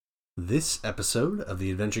This episode of the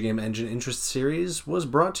Adventure Game Engine Interest Series was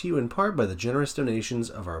brought to you in part by the generous donations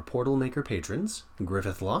of our Portal Maker patrons,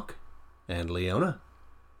 Griffith Locke and Leona.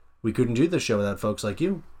 We couldn't do this show without folks like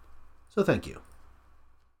you, so thank you.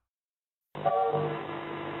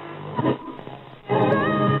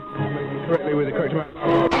 Correctly with the correct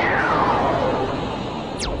amount.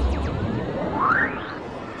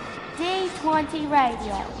 D20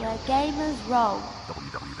 Radio, where gamers roll.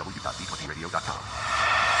 www.d20radio.com.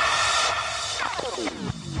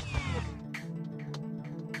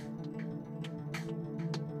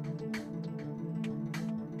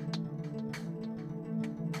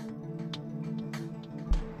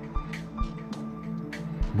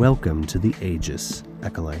 Welcome to the AGEIS,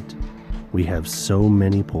 Acolyte. We have so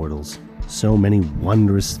many portals, so many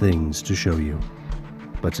wondrous things to show you.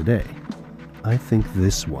 But today, I think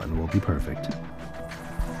this one will be perfect.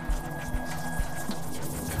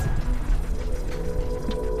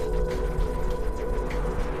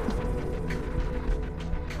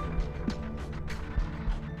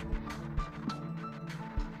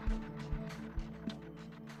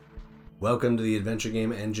 Welcome to the Adventure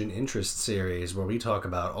Game Engine Interest Series, where we talk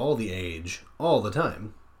about all the age, all the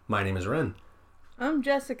time. My name is Ren. I'm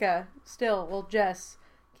Jessica. Still, well, Jess.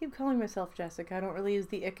 I keep calling myself Jessica. I don't really use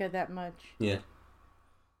the Ika that much. Yeah.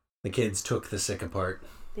 The kids took the sick apart.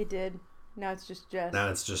 They did. Now it's just Jess. Now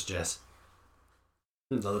it's just Jess.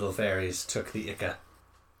 The little fairies took the Ika.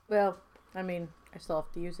 Well, I mean, I still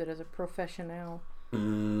have to use it as a professional.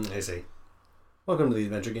 I see. Welcome to the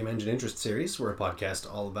Adventure Game Engine Interest Series. We're a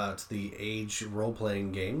podcast all about the age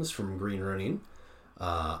role-playing games from Green Ronin.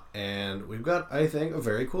 And we've got, I think, a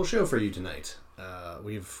very cool show for you tonight.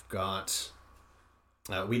 We've got...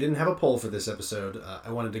 we didn't have a poll for this episode.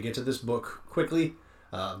 I wanted to get to this book quickly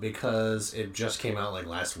because it just came out like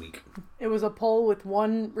last week. It was a poll with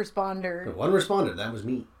one responder. One responded. That was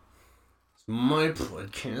me. It's my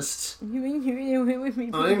podcast.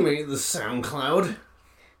 I made the SoundCloud.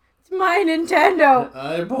 My Nintendo!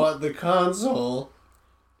 I bought the console.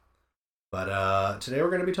 But today we're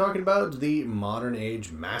going to be talking about the Modern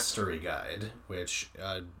Age Mastery Guide, which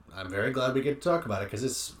I'm very glad we get to talk about it because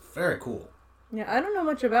it's very cool. Yeah, I don't know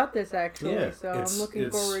much about this actually, Yeah, so I'm looking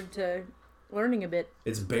forward to learning a bit.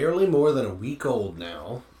 It's barely more than a week old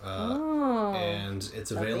now. And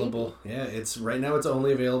it's available. Yeah, it's right now it's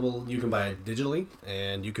only available. You can buy it digitally,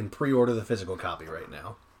 and you can pre-order the physical copy right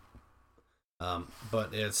now.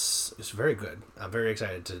 But it's very good. I'm very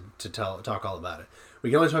excited to talk all about it.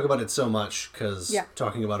 We can only talk about it so much because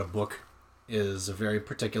talking about a book is a very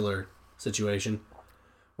particular situation.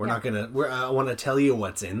 We're not gonna. I want to tell you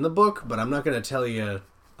what's in the book, but I'm not gonna tell you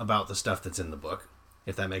about the stuff that's in the book.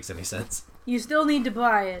 If that makes any sense. You still need to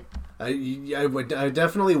buy it. I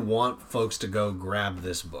definitely want folks to go grab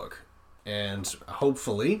this book, and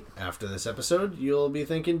hopefully after this episode, you'll be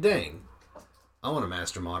thinking, "Dang, I want to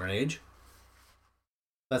master Modern Age."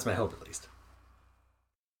 That's my hope, at least.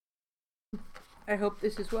 I hope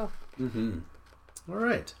this as well. Mm-hmm. All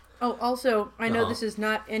right. Oh, also, I know this is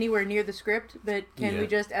not anywhere near the script, but can we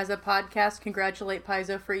just, as a podcast, congratulate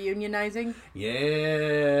Paizo for unionizing?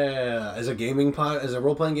 Yeah, as a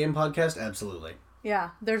role-playing game podcast, absolutely.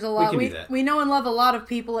 Yeah, there's a lot. We can do that. We know and love a lot of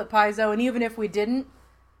people at Paizo, and even if we didn't,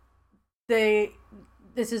 this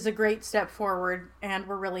is a great step forward, and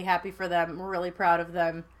we're really happy for them. We're really proud of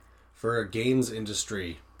them. For a games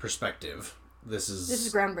industry perspective, this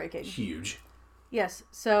is groundbreaking. Huge. Yes,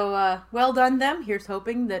 so well done them. Here's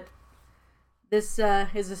hoping that this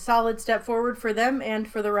is a solid step forward for them and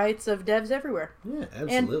for the rights of devs everywhere. Yeah,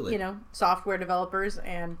 absolutely. And, software developers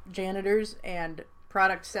and janitors and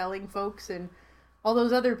product selling folks and all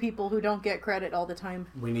those other people who don't get credit all the time.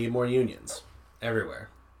 We need more unions everywhere.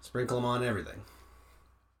 Sprinkle them on everything.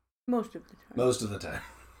 Most of the time. Most of the time.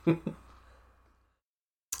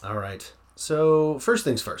 All right. So, first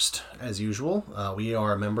things first, as usual, we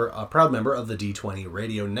are a proud member of the D20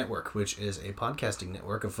 Radio Network, which is a podcasting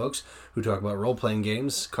network of folks who talk about role-playing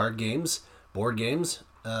games, card games, board games,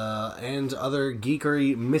 and other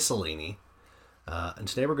geekery miscellany. And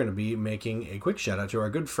today we're going to be making a quick shout-out to our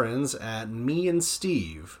good friends at Me and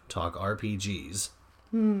Steve Talk RPGs.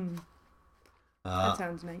 That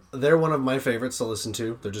sounds nice. They're one of my favorites to listen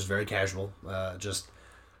to. They're just very casual.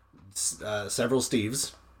 Several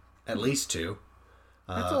Steves. At least two.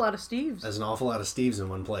 That's a lot of Steves. There's an awful lot of Steves in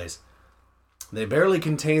one place. They barely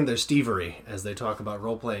contain their Stevery as they talk about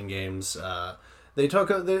role-playing games.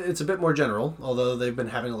 It's a bit more general, although they've been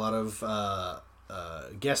having a lot of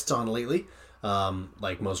guests on lately.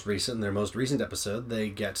 Like their most recent episode, they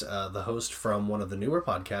get the host from one of the newer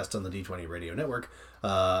podcasts on the D20 Radio Network.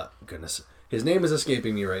 His name is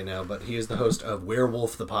escaping me right now, but he is the host of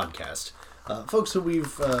Werewolf the Podcast. Folks who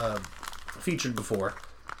we've featured before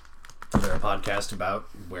for their podcast about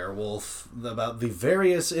werewolf, about the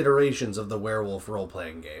various iterations of the werewolf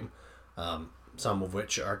role-playing game, some of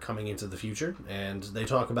which are coming into the future, and they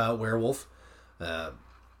talk about werewolf,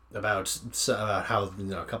 about how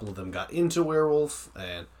a couple of them got into werewolf,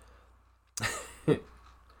 and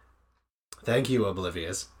thank you,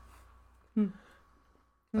 Oblivious.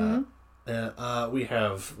 We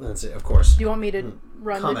have, let's see, of course. Do you want me to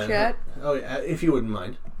run the chat? Oh, yeah, if you wouldn't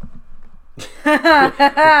mind.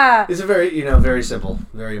 It's a very, very simple,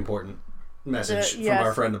 very important message from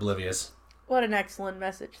our friend Oblivious. What an excellent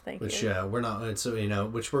message! Thank you. Which we're not,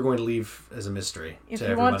 which we're going to leave as a mystery if to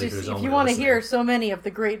you everybody want to, who's if only you want to listening. hear so many of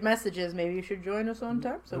the great messages, maybe you should join us on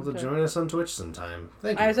time. Well, join us on Twitch sometime.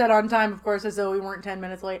 Thank you. I said on time, of course, as though we weren't 10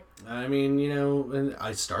 minutes late. I mean, and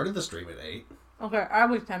I started the stream at 8. Okay, I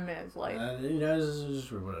was 10 minutes late.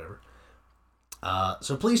 Whatever.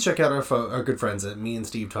 So please check out our good friends at Me and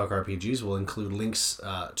Steve Talk RPGs. We'll include links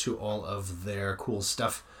to all of their cool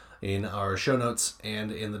stuff in our show notes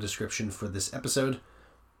and in the description for this episode.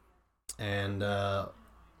 And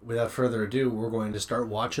without further ado, we're going to start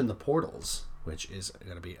watching the portals, which is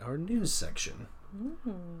going to be our news section.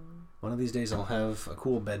 One of these days I'll have a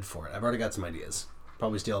cool bed for it. I've already got some ideas.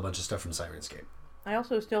 Probably steal a bunch of stuff from Sirenscape. I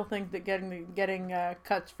also still think that getting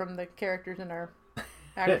cuts from the characters in our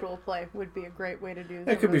actual play would be a great way to do.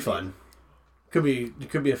 It could be fun. It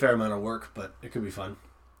could be a fair amount of work, but it could be fun.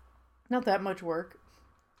 Not that much work.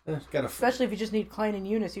 Especially if you just need Klein and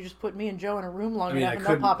Eunice, you just put me and Joe in a room long enough and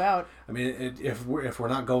they'll pop out. I mean, if we're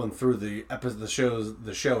not going through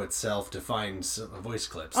the show itself to find voice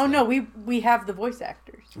clips. Oh no, we have the voice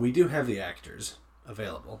actors. We do have the actors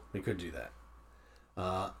available. We could do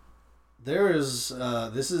that.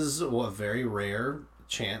 This is a very rare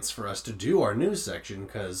chance for us to do our news section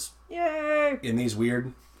because in these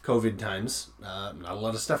weird COVID times, not a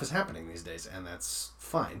lot of stuff is happening these days, and that's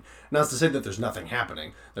fine. Not to say that there's nothing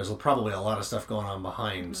happening. There's probably a lot of stuff going on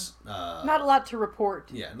behind. Not a lot to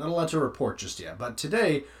report. Yeah, not a lot to report just yet. But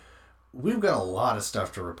today, we've got a lot of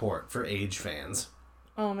stuff to report for Age fans.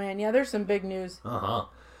 Oh man, yeah, there's some big news. It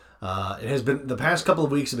has been, the past couple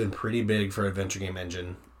of weeks have been pretty big for Adventure Game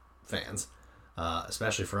Engine fans.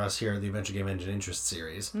 Especially for us here at the Adventure Game Engine Interest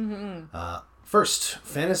Series. First,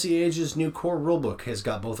 Fantasy Age's new core rulebook has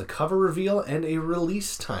got both a cover reveal and a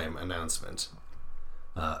release time announcement.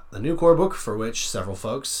 The new core book, for which several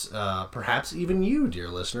folks, perhaps even you, dear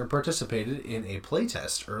listener, participated in a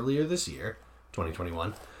playtest earlier this year,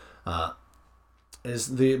 2021. There was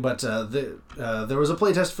a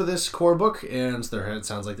playtest for this core book, and it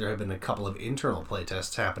sounds like there have been a couple of internal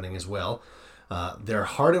playtests happening as well. They're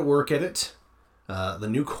hard at work at it. The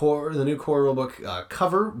new core rulebook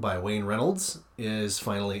cover by Wayne Reynolds is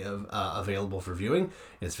finally available for viewing.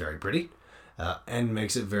 It's very pretty, and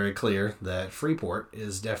makes it very clear that Freeport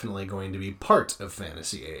is definitely going to be part of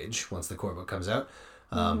Fantasy Age once the core book comes out.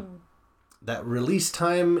 That release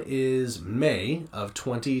time is May of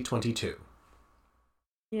 2022.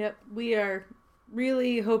 Yep, we are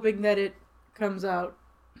really hoping that it comes out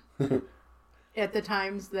at the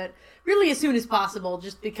times that really as soon as possible,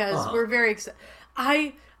 just because we're very excited.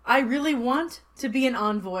 I really want to be an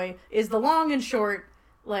envoy is the long and short.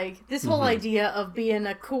 Like, this whole idea of being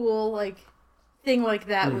a cool, like, thing like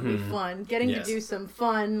that would be fun. Getting to do some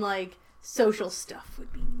fun, like, social stuff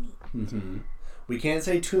would be neat. We can't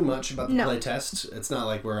say too much about the playtest. It's not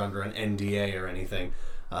like we're under an NDA or anything.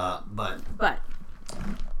 But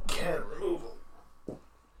can removal.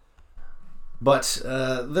 But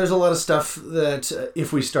there's a lot of stuff that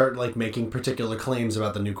if we start like making particular claims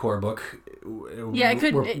about the new core book,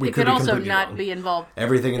 it could also not be involved.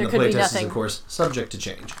 Everything in the playtest is, of course, subject to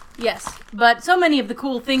change. Yes, but so many of the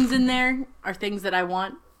cool things in there are things that I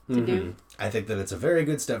want to do. I think that it's a very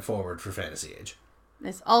good step forward for Fantasy Age.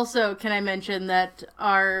 It's also, can I mention that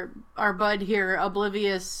our bud here,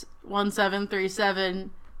 Oblivious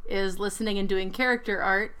 1737, is listening and doing character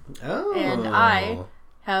art, and I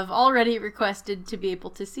have already requested to be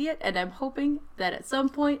able to see it, and I'm hoping that at some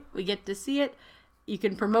point we get to see it. You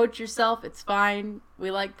can promote yourself, it's fine.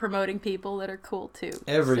 We like promoting people that are cool too.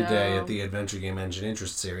 Every day at the Adventure Game Engine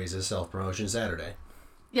Interest Series is Self-Promotion Saturday.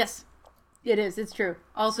 Yes, it is, it's true.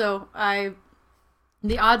 Also,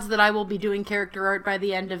 the odds that I will be doing character art by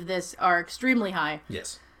the end of this are extremely high.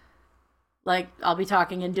 Yes. Like, I'll be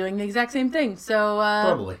talking and doing the exact same thing, so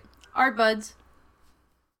probably. Art buds.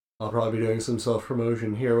 I'll probably be doing some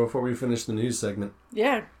self-promotion here before we finish the news segment.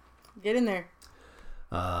 Yeah, get in there.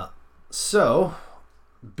 So,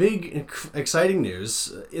 big, exciting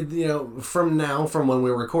news. From when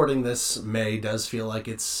we're recording this, May does feel like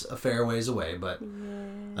it's a fair ways away, but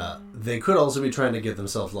they could also be trying to give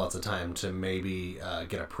themselves lots of time to maybe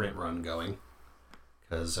get a print run going.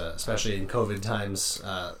 Because especially in COVID times,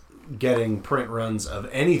 getting print runs of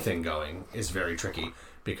anything going is very tricky,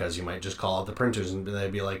 because you might just call out the printers and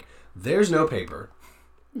they'd be like, "There's no paper.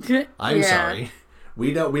 I'm sorry.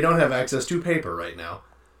 We don't have access to paper right now."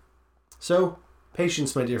 So,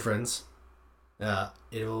 patience, my dear friends. I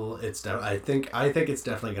think it's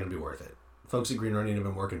definitely going to be worth it. Folks at Green Running have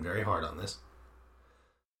been working very hard on this.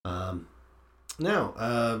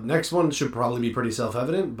 Now, next one should probably be pretty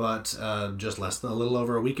self-evident, but just less than a little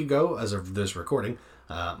over a week ago, as of this recording,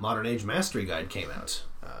 Modern Age Mastery Guide came out.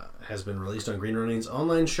 Has been released on Green Running's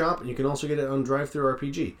online shop, and you can also get it on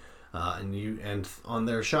DriveThruRPG. And on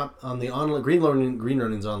their shop, on the online Green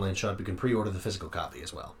Running's online shop, you can pre-order the physical copy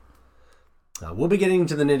as well. We'll be getting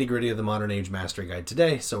to the nitty-gritty of the Modern Age Mastery Guide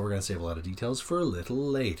today, so we're going to save a lot of details for a little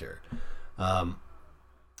later.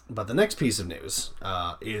 But the next piece of news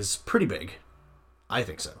is pretty big. I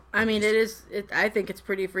think so. I mean, I think it's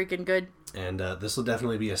pretty freaking good. And this will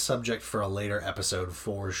definitely be a subject for a later episode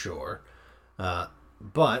for sure.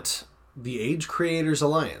 But the Age Creators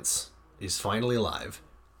Alliance is finally live.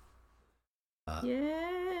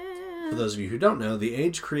 For those of you who don't know, the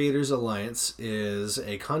Age Creators Alliance is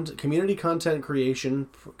a community content creation...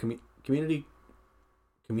 Community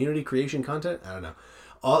creation content? I don't know.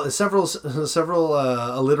 Several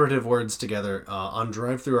alliterative words together on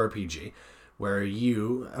DriveThruRPG, where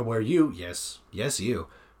you, yes, you,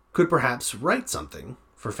 could perhaps write something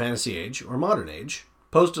for Fantasy Age or Modern Age,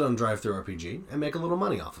 post it on DriveThruRPG, and make a little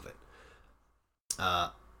money off of it.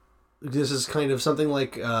 This is kind of something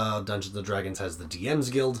like Dungeons & Dragons has the DM's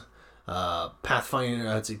Guild. Pathfinder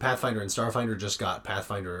and Starfinder just got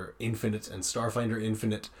Pathfinder Infinite and Starfinder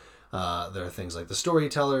Infinite. There are things like the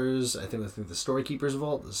Storytellers, I think the Storykeepers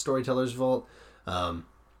Vault, the Storytellers Vault. A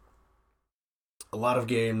lot of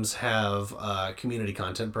games have community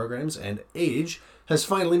content programs, and Age has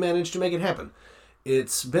finally managed to make it happen.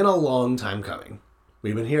 It's been a long time coming.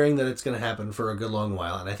 We've been hearing that it's going to happen for a good long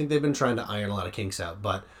while, and I think they've been trying to iron a lot of kinks out,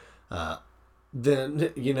 but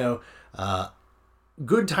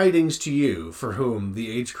good tidings to you for whom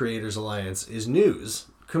the Age Creators Alliance is news,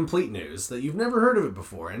 complete news, that you've never heard of it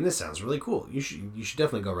before, and this sounds really cool. You should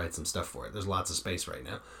definitely go write some stuff for it. There's lots of space right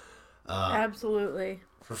now. Absolutely.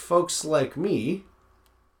 For folks like me,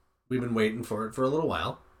 we've been waiting for it for a little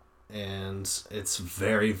while, and it's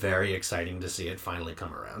very, very exciting to see it finally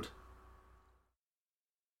come around.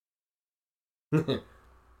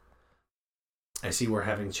 I see we're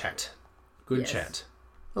having chat. Good chat.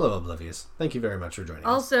 Hello, Oblivious. Thank you very much for joining us.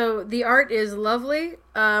 Also, the art is lovely.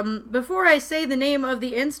 Before I say the name of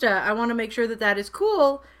the Insta, I want to make sure that is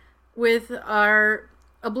cool with our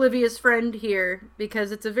Oblivious friend here,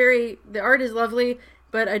 because the art is lovely,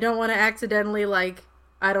 but I don't want to accidentally,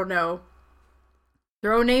 I don't know,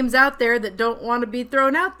 throw names out there that don't want to be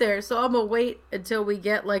thrown out there. So I'm going to wait until we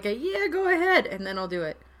get yeah, go ahead, and then I'll do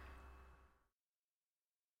it.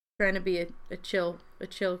 Trying to be a chill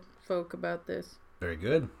folk about this. Very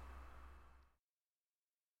good.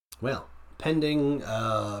 Well, pending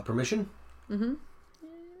permission. Mm-hmm.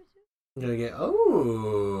 I'm gonna get.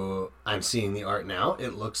 Oh, I'm seeing the art now.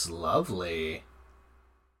 It looks lovely.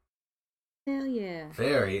 Hell yeah!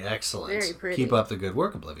 Very excellent. Very pretty. Keep up the good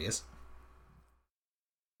work, Oblivious.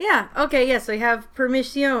 Yeah. Okay. Yes, I have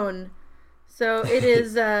permission. So it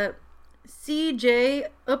is CJ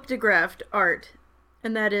Updegraft art,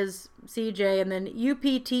 and that is CJ, and then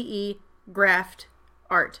UPTE Graft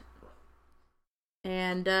art.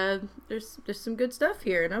 And there's some good stuff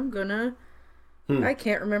here, and I'm gonna. I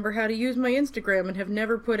can't remember how to use my Instagram and have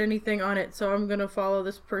never put anything on it, so I'm gonna follow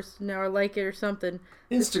this person now or like it or something.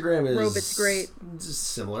 Instagram is Robot's great.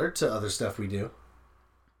 Similar to other stuff we do.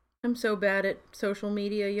 I'm so bad at social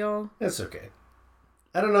media, y'all. That's okay.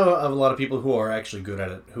 I don't know of a lot of people who are actually good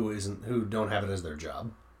at it who don't have it as their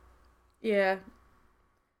job. Yeah.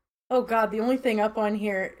 Oh god, the only thing up on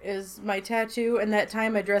here is my tattoo and that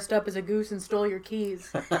time I dressed up as a goose and stole your keys.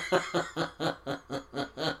 I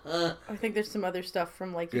think there's some other stuff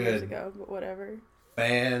from years ago, but whatever.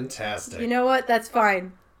 Fantastic. You know what? That's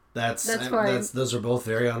fine. That's fine. Those are both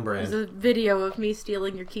very on brand. There's a video of me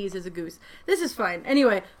stealing your keys as a goose. This is fine.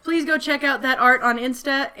 Anyway, please go check out that art on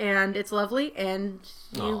Insta, and it's lovely, and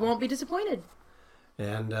you won't be disappointed.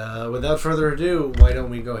 And without further ado, why don't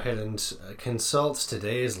we go ahead and consult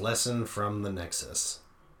today's lesson from the Nexus.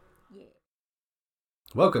 Yeah.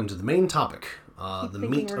 Welcome to the main topic, the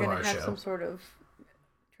meat of our show. We're going to have some sort of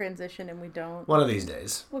transition and we don't. One of these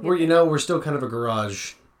days. We'll we're still kind of a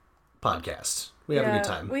garage podcast. We have a good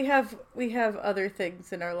time. We have other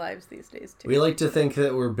things in our lives these days too. We like to think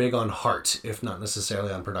that we're big on heart, if not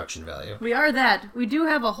necessarily on production value. We are that. We do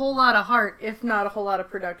have a whole lot of heart, if not a whole lot of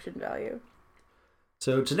production value.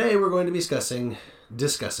 So today we're going to be discussing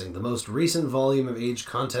the most recent volume of Age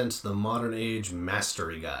content, the Modern Age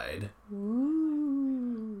Mastery Guide.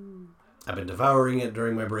 Ooh. I've been devouring it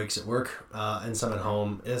during my breaks at work and some at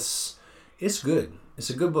home. It's good. It's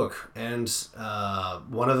a good book, and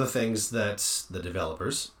one of the things that the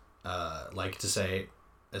developers like to say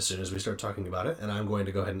as soon as we start talking about it, and I'm going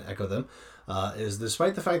to go ahead and echo them, is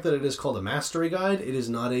despite the fact that it is called a mastery guide, it is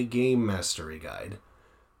not a game mastery guide.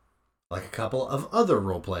 Like a couple of other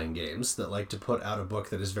role-playing games that like to put out a book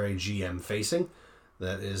that is very GM-facing,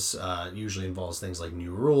 that is usually involves things like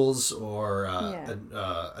new rules or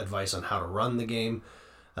advice on how to run the game.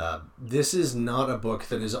 This is not a book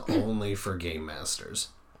that is only for game masters.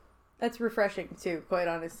 That's refreshing too, quite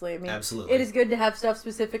honestly. I mean, absolutely, it is good to have stuff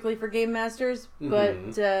specifically for game masters,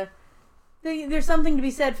 but there's something to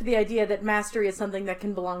be said for the idea that mastery is something that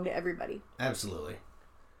can belong to everybody. Absolutely.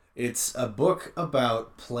 It's a book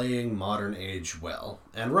about playing Modern Age well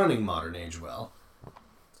and running Modern Age well.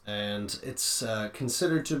 And it's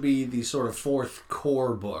considered to be the sort of fourth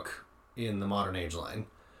core book in the Modern Age line,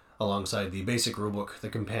 alongside the basic rulebook, the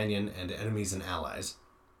companion, and enemies and allies.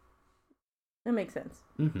 That makes sense.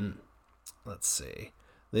 Mm-hmm. Let's see.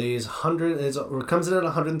 It comes in at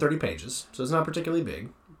 130 pages, so it's not particularly big,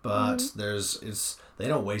 but they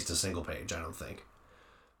don't waste a single page, I don't think.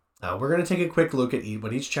 We're going to take a quick look at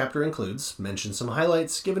what each chapter includes, mention some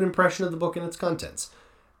highlights, give an impression of the book and its contents.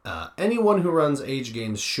 Anyone who runs Age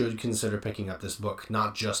games should consider picking up this book,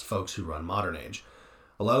 not just folks who run Modern Age.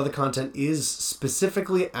 A lot of the content is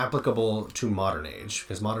specifically applicable to Modern Age,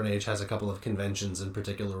 because Modern Age has a couple of conventions and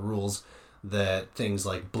particular rules that things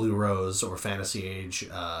like Blue Rose or Fantasy Age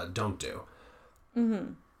don't do.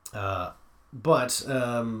 Mm-hmm. And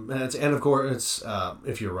of course,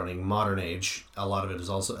 if you're running Modern Age, a lot of it is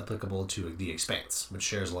also applicable to The Expanse, which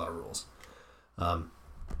shares a lot of rules.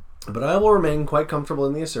 But I will remain quite comfortable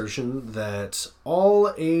in the assertion that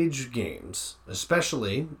all Age games,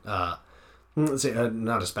 especially,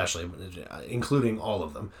 not especially, including all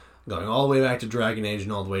of them, going all the way back to Dragon Age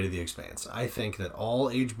and all the way to The Expanse, I think that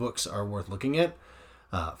all Age books are worth looking at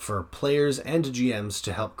for players and GMs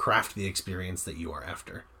to help craft the experience that you are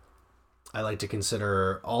after. I like to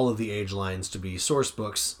consider all of the Age lines to be source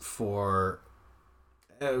books for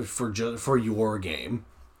your game,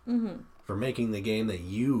 for making the game that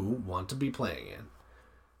you want to be playing in.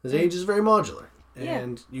 Because Age is very modular,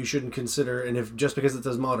 and you shouldn't consider. And if just because it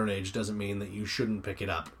says Modern Age doesn't mean that you shouldn't pick it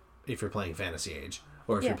up if you're playing Fantasy Age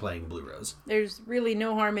or if you're playing Blue Rose. There's really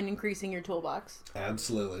no harm in increasing your toolbox.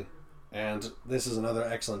 Absolutely, and this is another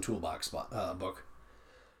excellent toolbox book.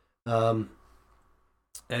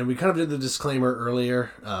 And we kind of did the disclaimer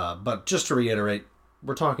earlier, but just to reiterate,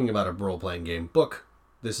 we're talking about a role-playing game book.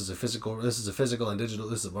 This is a physical and digital.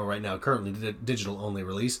 This is right now currently digital only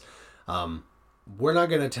release. We're not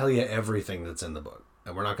going to tell you everything that's in the book,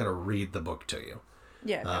 and we're not going to read the book to you.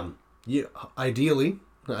 Yeah. Ideally,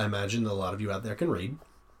 I imagine that a lot of you out there can read,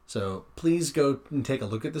 so please go and take a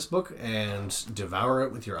look at this book and devour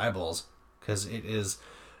it with your eyeballs, because it is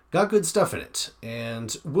got good stuff in it,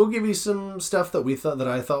 and we'll give you some stuff that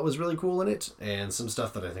I thought was really cool in it, and some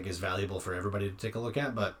stuff that I think is valuable for everybody to take a look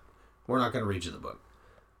at, but we're not going to read you the book.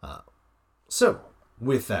 So,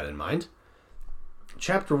 with that in mind,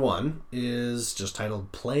 Chapter 1 is just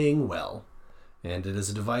titled Playing Well, and it is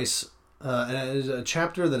a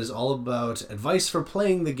chapter that is all about advice for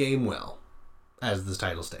playing the game well, as the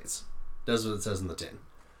title states. Does what it says in the tin.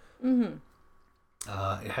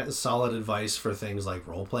 Mm-hmm. It has solid advice for things like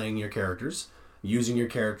role-playing your characters, using your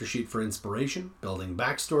character sheet for inspiration, building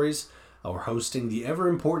backstories, or hosting the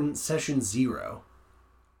ever-important Session 0.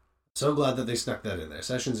 So glad that they snuck that in there.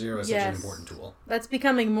 Session 0 is such an important tool. That's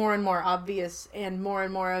becoming more and more obvious and more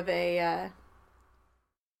of a...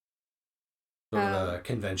 sort of a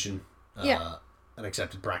convention, an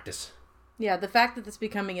accepted practice. Yeah, the fact that it's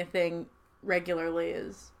becoming a thing regularly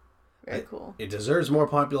is... very cool. It deserves more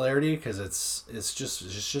popularity because it's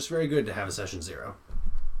just very good to have a Session 0.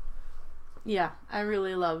 Yeah, I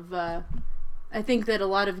really love. I think that a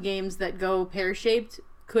lot of games that go pear-shaped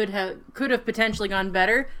could have potentially gone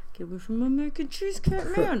better. Get away from my mac and cheese, cat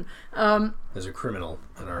man. There's a criminal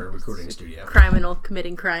in our recording studio. Criminal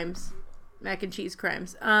committing crimes, mac and cheese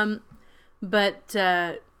crimes. But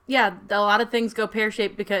a lot of things go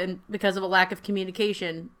pear-shaped because of a lack of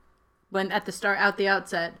communication when at the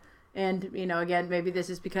outset. And, again, maybe this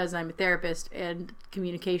is because I'm a therapist and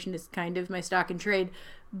communication is kind of my stock and trade.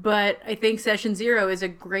 But I think Session Zero is a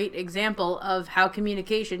great example of how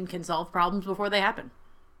communication can solve problems before they happen.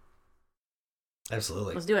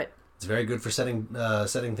 Absolutely. Let's do it. It's very good for setting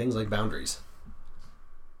things like boundaries.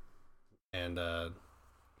 And,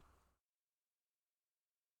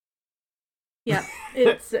 yeah,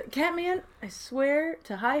 it's Catman, I swear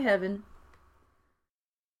to high heaven.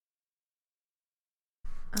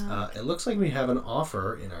 It looks like we have an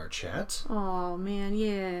offer in our chat. Oh, man,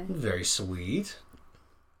 yeah. Very sweet.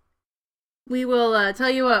 We will tell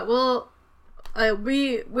you what.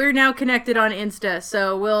 We're now connected on Insta,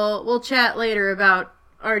 so we'll chat later about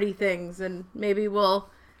arty things, and maybe we'll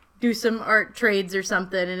do some art trades or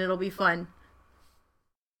something, and it'll be fun.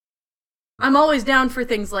 I'm always down for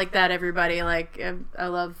things like that, everybody. Like, I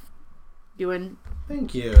love doing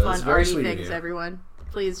Thank you. fun That's very arty sweet things, of you. everyone.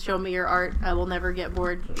 Please show me your art. I will never get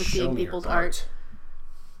bored with Show seeing me people's your art.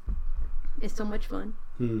 It's so much fun.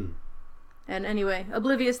 And anyway,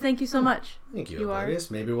 Oblivious, thank you so much. Thank you, You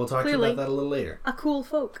Oblivious. Maybe we'll talk to you clearly about that a little later. a cool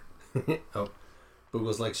folk. Oh,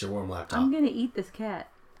 Boogles likes your warm laptop. I'm gonna eat this cat.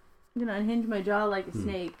 I'm gonna unhinge my jaw like a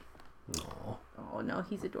snake. Aw, Oh no,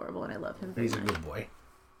 he's adorable and I love him very he's a much. good boy.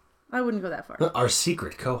 I wouldn't go that far. Our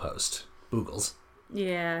secret co-host, Boogles.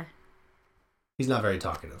 Yeah. He's not very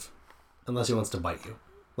talkative. Unless he wants to bite you.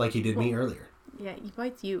 Like he did me earlier. Yeah, he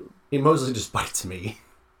bites you. He mostly just bites me.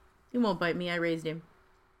 He won't bite me, I raised him.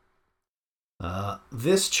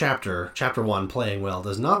 This chapter 1, Playing Well,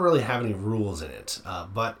 does not really have any rules in it,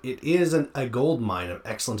 but it is a gold mine of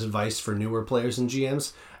excellent advice for newer players and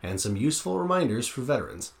GMs, and some useful reminders for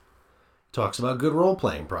veterans. It talks about good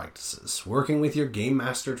role-playing practices, working with your game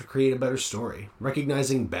master to create a better story,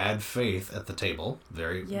 recognizing bad faith at the table.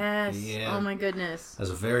 Yes. Yeah, Oh my goodness. that's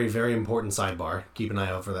a very, very important sidebar. Keep an eye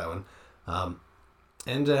out for that one.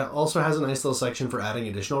 And also has a nice little section for adding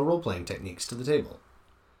additional role-playing techniques to the table.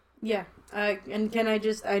 Yeah. And can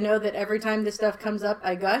I know that every time this stuff comes up,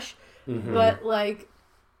 I gush, but like,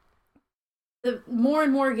 the more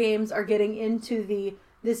and more games are getting into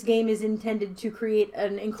this game is intended to create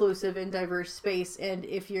an inclusive and diverse space, and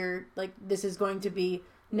if you're like, this is going to be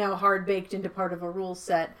now hard baked into part of a rule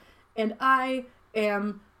set, and I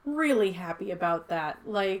am really happy about that.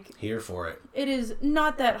 Like, Here for it. it is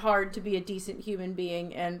not that hard to be a decent human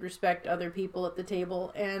being and respect other people at the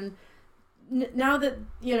table, and now that,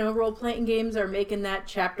 role-playing games are making that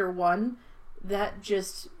chapter 1, that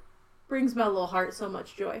just brings my little heart so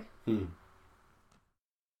much joy.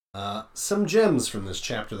 Some gems from this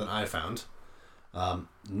chapter that I found.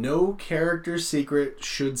 No character secret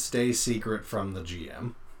should stay secret from the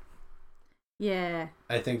GM. Yeah.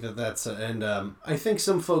 I think that's... I think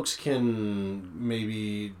some folks can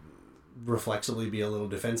maybe reflexively be a little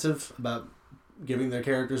defensive about giving their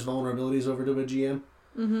characters' vulnerabilities over to a GM.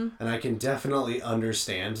 And I can definitely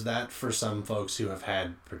understand that for some folks who have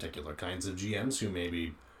had particular kinds of GMs who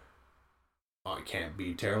maybe can't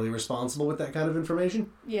be terribly responsible with that kind of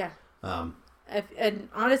information. Yeah. And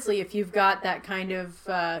honestly, if you've got that kind of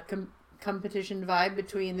competition vibe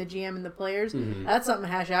between the GM and the players, that's something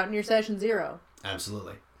to hash out in your session 0.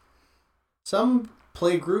 Absolutely. Some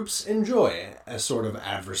play groups enjoy a sort of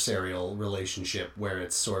adversarial relationship where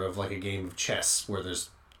it's sort of like a game of chess where there's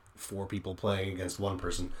 4 people playing against 1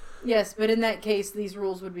 person. Yes, but in that case, these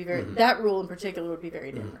rules would be that rule in particular would be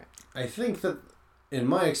very different. I think that, in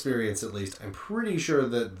my experience at least, I'm pretty sure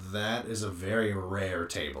that is a very rare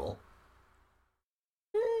table.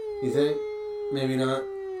 You think? Maybe not?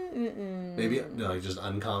 Maybe, no, just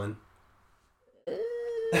uncommon.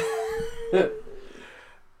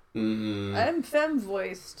 I'm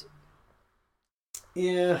femme-voiced.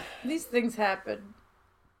 Yeah. These things happen.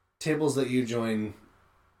 Tables that you join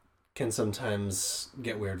can sometimes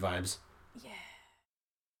get weird vibes. Yeah.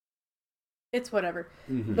 It's whatever.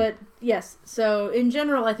 But yes, so in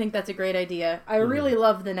general, I think that's a great idea. I really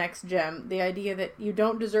love the next gem. The idea that you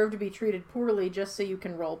don't deserve to be treated poorly just so you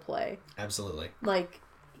can role play. Absolutely. Like,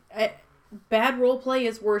 bad role play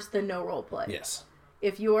is worse than no role play. Yes.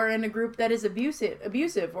 If you are in a group that is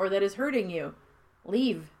abusive or that is hurting you,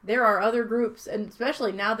 leave. There are other groups, and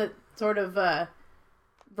especially now that sort of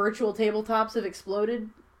virtual tabletops have exploded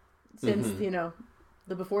since,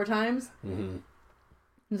 the before times.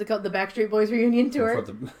 What's it called? The Backstreet Boys reunion tour.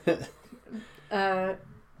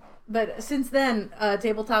 But since then,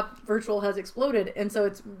 tabletop virtual has exploded, and so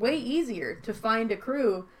it's way easier to find a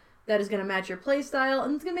crew that is going to match your play style,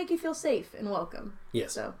 and it's going to make you feel safe and welcome.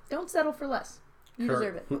 Yes. So don't settle for less. You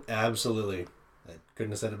deserve it. Absolutely. I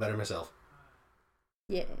couldn't have said it better myself.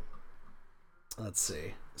 Yeah. Let's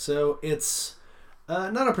see. So it's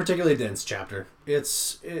Not a particularly dense chapter.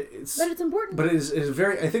 It's But it's important. But it is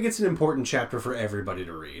very. I think it's an important chapter for everybody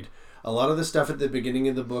to read. A lot of the stuff at the beginning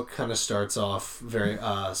of the book kind of starts off very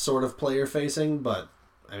sort of player facing, but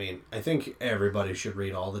I mean, I think everybody should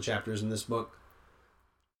read all the chapters in this book.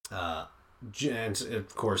 And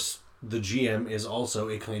of course, the GM is also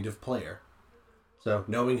a kind of player. So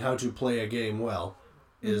knowing how to play a game well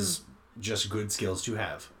is just good skills to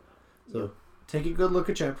have. So take a good look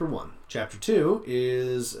at Chapter 1. Chapter 2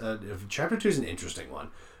 is... Chapter 2 is an interesting one.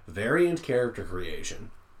 Variant character creation.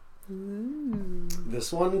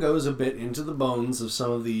 This one goes a bit into the bones of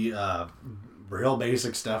some of the real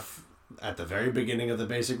basic stuff at the very beginning of the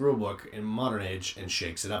basic rulebook in Modern Age and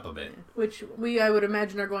shakes it up a bit. Which I would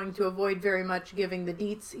imagine, are going to avoid very much giving the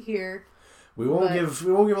deets here. We won't give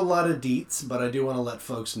a lot of deets, but I do want to let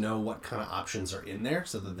folks know what kind of options are in there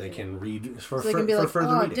so that they can read for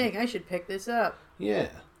further reading. Dang, I should pick this up. Yeah.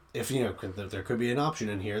 If, there could be an option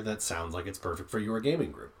in here that sounds like it's perfect for your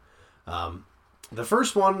gaming group. The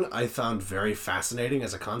first one I found very fascinating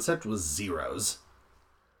as a concept was zeros.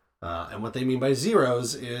 And what they mean by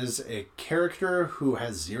zeros is a character who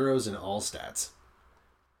has zeros in all stats.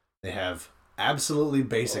 They have absolutely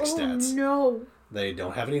basic stats. No. They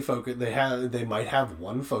don't have any focus. They might have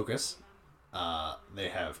 1 focus. They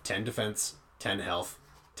have 10 defense, 10 health,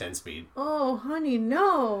 10 speed. Oh, honey,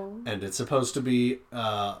 no. And it's supposed to be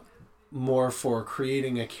more for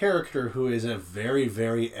creating a character who is a very,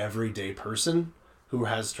 very everyday person who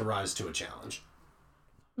has to rise to a challenge.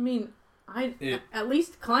 I mean, at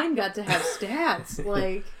least Klein got to have stats.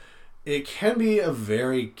 Like, it can be a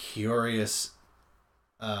very curious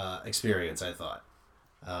experience, I thought.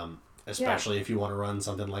 Especially if you want to run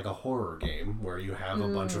something like a horror game where you have a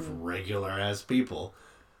bunch of regular-ass people.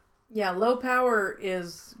 Yeah, low power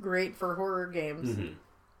is great for horror games. Mm-hmm.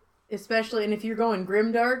 Especially, and if you're going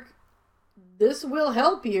grimdark, this will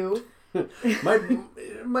help you. This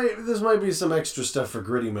might be some extra stuff for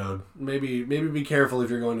gritty mode. Maybe be careful if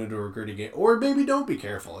you're going into a gritty game. Or maybe don't be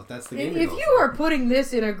careful if that's the game. If you are putting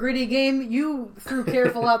this in a gritty game, you threw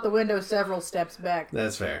careful out the window several steps back.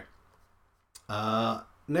 That's fair.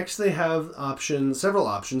 Next, they have several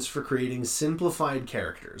options for creating simplified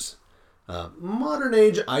characters. Modern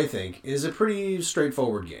Age, I think, is a pretty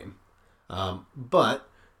straightforward game. But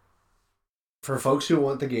for folks who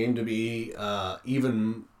want the game to be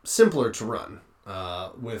even simpler to run,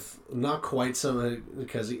 with not quite some,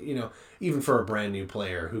 because even for a brand new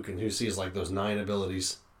player who sees like those 9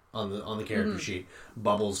 abilities on the character sheet,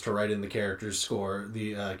 bubbles to write in the character's score,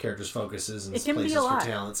 the character's focuses and places for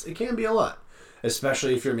talents, it can be a lot.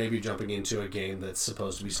 Especially if you're maybe jumping into a game that's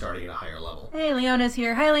supposed to be starting at a higher level. Hey, Leona's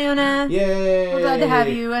here. Hi, Leona. Yay! We're glad to have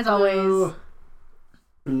you, as always.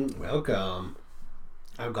 Welcome.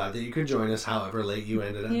 I'm glad that you could join us however late you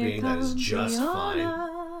ended up being. That is just Leona.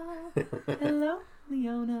 Fine. Hello,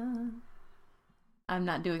 Leona. I'm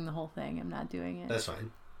not doing the whole thing. I'm not doing it. That's fine.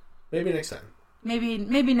 Maybe next time. Maybe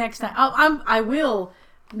next time. I will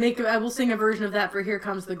sing a version of that for Here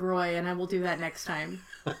Comes the Groy, and I will do that next time.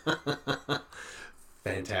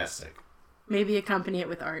 Fantastic. Maybe accompany it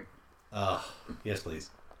with art. Yes, please.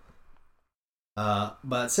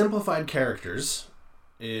 But simplified characters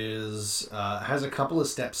has a couple of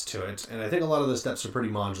steps to it, and I think a lot of the steps are pretty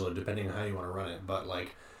modular depending on how you want to run it. But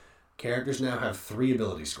like, characters now have 3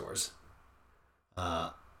 ability scores.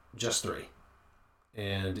 Just 3.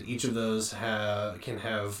 And each of those can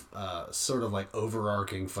have sort of like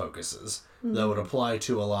overarching focuses that would apply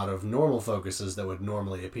to a lot of normal focuses that would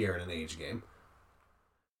normally appear in an Age game.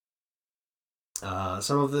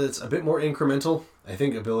 Some of it's a bit more incremental. I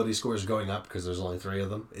think ability scores going up, because there's only 3 of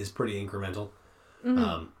them, is pretty incremental.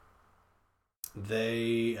 Mm-hmm.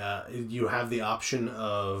 You have the option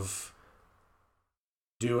of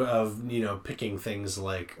picking things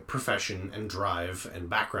like profession and drive and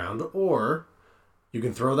background, or you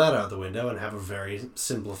can throw that out the window and have a very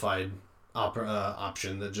simplified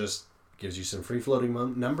option that just gives you some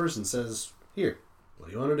free-floating numbers and says, here, what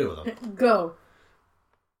do you want to do with them? Go.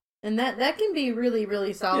 And that can be really,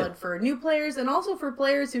 really solid for new players, and also for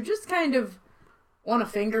players who just kind of want to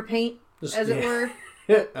finger paint, as it were.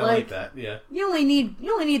 I like that, yeah. You only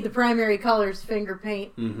need the primary colors, finger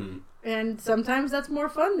paint. Mm-hmm. And sometimes that's more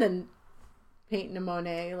fun than painting a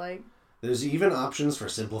Monet. Like, there's even options for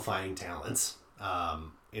simplifying talents.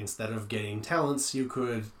 Instead of getting talents, you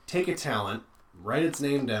could take a talent, write its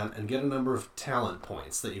name down, and get a number of talent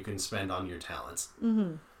points that you can spend on your talents.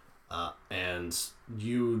 Mm-hmm. And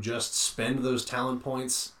you just spend those talent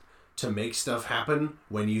points to make stuff happen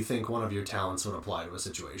when you think one of your talents would apply to a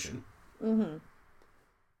situation. Mm-hmm.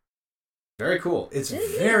 Very cool. It's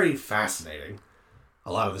very fascinating.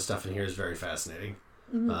 A lot of the stuff in here is very fascinating.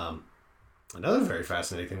 Another very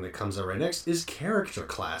fascinating thing that comes up right next is character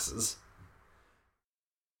classes.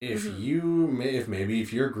 If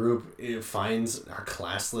if your group finds our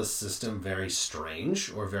classless system very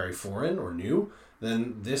strange or very foreign or new,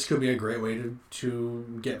 then this could be a great way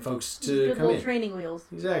to get folks to come in. Training wheels.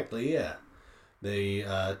 Exactly, yeah. They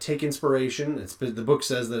take inspiration. The book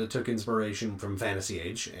says that it took inspiration from Fantasy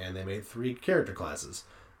Age, and they made 3 character classes: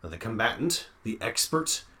 the combatant, the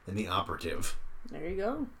expert, and the operative. There you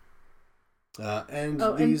go.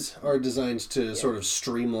 These are designed to sort of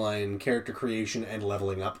streamline character creation and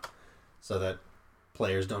leveling up, so that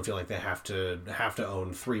players don't feel like they have to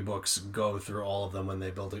own 3 books, go through all of them when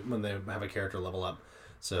they have a character level up.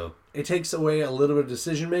 So it takes away a little bit of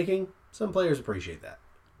decision making. Some players appreciate that.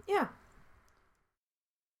 Yeah.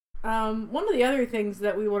 One of the other things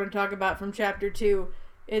that we want to talk about from Chapter 2,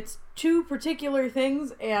 it's 2 particular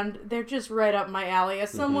things, and they're just right up my alley. As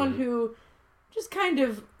someone who just kind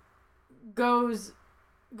of goes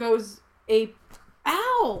ape.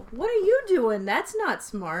 Ow! What are you doing? That's not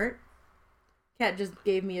smart. Cat just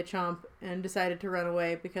gave me a chomp and decided to run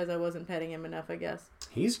away because I wasn't petting him enough, I guess.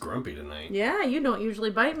 He's grumpy tonight. Yeah, you don't usually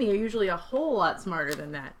bite me. You're usually a whole lot smarter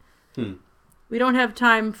than that. We don't have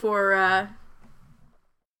time for,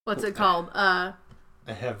 what's it called? I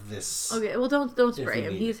have this. Okay, well, don't spray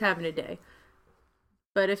him. He's having a day.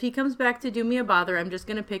 But if he comes back to do me a bother, I'm just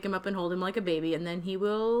going to pick him up and hold him like a baby, and then he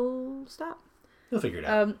will stop. He'll figure it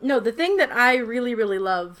out. No, the thing that I really, really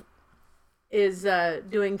love is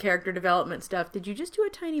doing character development stuff. Did you just do a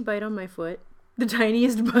tiny bite on my foot? The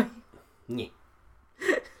tiniest bite? Yeah.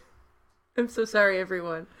 I'm so sorry,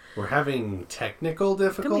 everyone. We're having technical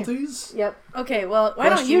difficulties. Yep. Okay, well, why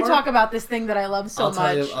don't you talk about this thing that I love so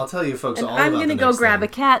much? I'll tell you folks and all about it. I'm going to go grab a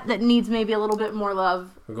cat that needs maybe a little bit more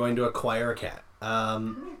love. We're going to acquire a cat.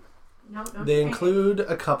 No, they include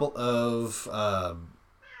a couple of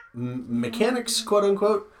mechanics, quote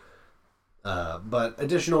unquote, but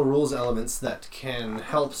additional rules elements that can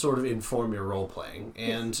help sort of inform your role playing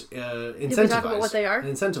and incentivize. Did we talk about what they are?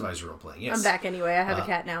 Incentivize role playing. Yes. I'm back anyway. I have a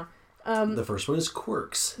cat now. The first one is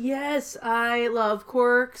quirks. Yes, I love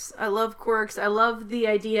quirks. I love quirks. I love the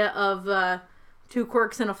idea of 2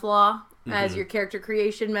 quirks and a flaw as your character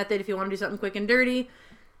creation method if you want to do something quick and dirty.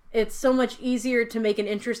 It's so much easier to make an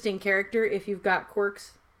interesting character if you've got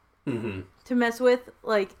quirks to mess with,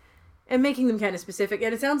 and making them kind of specific.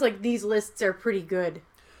 And it sounds like these lists are pretty good.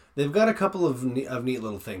 They've got a couple of neat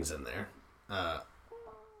little things in there.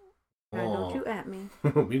 Don't you at me.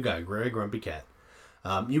 We've got a very grumpy cat.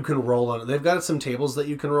 You can roll on. They've got some tables that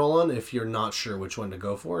you can roll on if you're not sure which one to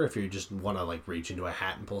go for. If you just want to reach into a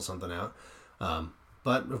hat and pull something out.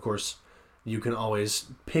 But of course, you can always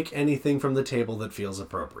pick anything from the table that feels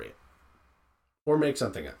appropriate, or make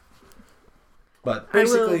something up. But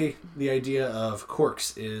basically, the idea of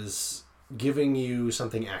quirks is giving you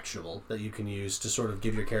something actionable that you can use to sort of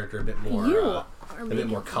give your character a bit more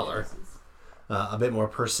color, a bit more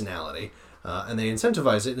personality. And they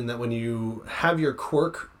incentivize it in that when you have your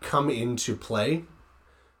quirk come into play,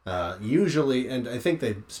 usually, and I think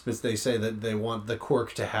they say that they want the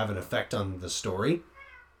quirk to have an effect on the story.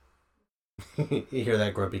 You hear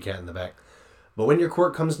that grumpy cat in the back. But when your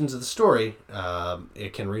quirk comes into the story,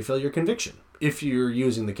 it can refill your conviction. If you're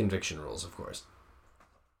using the conviction rules, of course.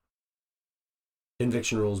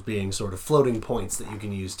 Conviction rules being sort of floating points that you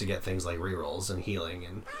can use to get things like rerolls and healing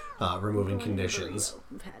and removing conditions.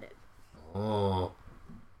 I've had it. Oh.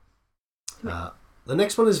 The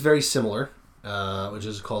next one is very similar, which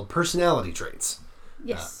is called personality traits.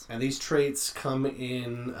 Yes. And these traits come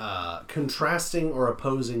in contrasting or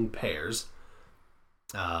opposing pairs.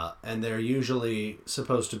 And they're usually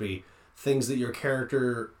supposed to be things that your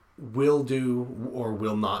character will do or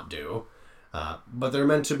will not do. But they're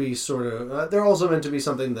meant to be they're also meant to be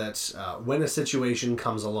something that when a situation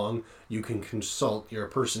comes along, you can consult your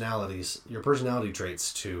personality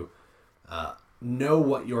traits to know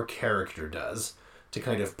what your character does, to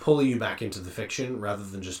kind of pull you back into the fiction rather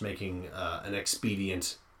than just making an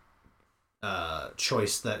expedient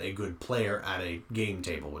choice that a good player at a game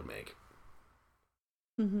table would make.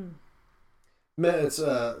 It's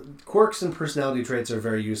quirks and personality traits are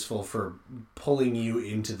very useful for pulling you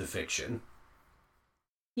into the fiction.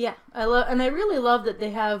 Yeah, I really love that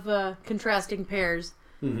they have contrasting pairs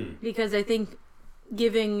because I think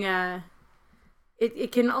giving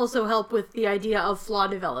it can also help with the idea of flaw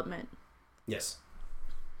development. Yes.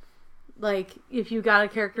 Like if you got a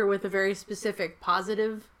character with a very specific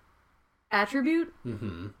positive attribute,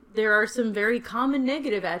 there are some very common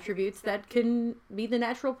negative attributes that can be the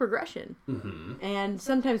natural progression. And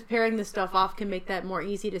sometimes pairing this stuff off can make that more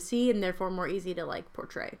easy to see and therefore more easy to, like,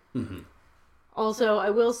 portray. Also, I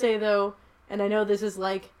will say, though, and I know this is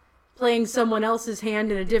like playing someone else's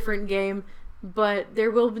hand in a different game, but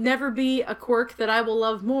there will never be a quirk that I will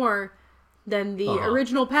love more than the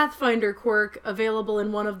original Pathfinder quirk available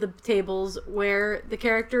in one of the tables, where the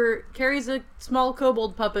character carries a small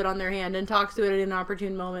kobold puppet on their hand and talks to it at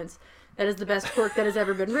inopportune moments. That is the best quirk that has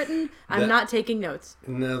ever been written. I'm not taking notes.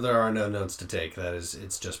 No, there are no notes to take.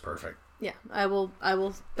 It's just perfect. Yeah, I will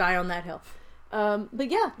die on that hill. But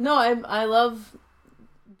yeah, no, I love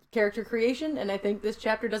character creation, and I think this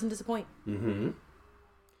chapter doesn't disappoint.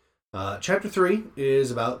 Chapter 3 is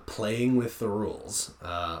about playing with the rules.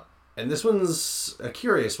 And this one's a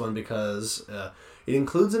curious one because it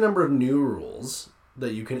includes a number of new rules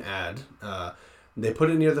that you can add. They put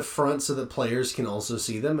it near the front so that players can also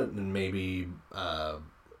see them and maybe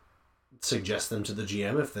suggest them to the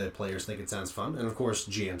GM if the players think it sounds fun. And of course,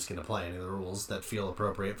 GMs can apply any of the rules that feel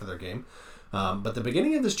appropriate for their game. But the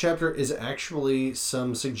beginning of this chapter is actually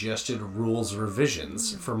some suggested rules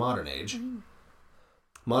revisions for Modern Age.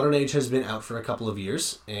 Modern Age has been out for a couple of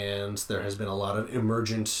years, and there has been a lot of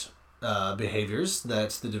emergent behaviors that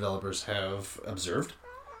the developers have observed.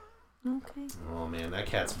 Okay. Oh man, that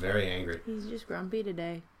cat's very angry. He's just grumpy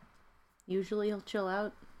today. Usually he'll chill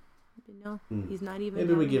out. But no, he's not even...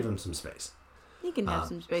 Maybe we give him some space. He can have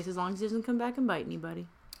some space as long as he doesn't come back and bite anybody.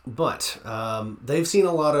 But they've seen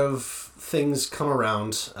a lot of things come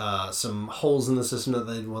around, some holes in the system that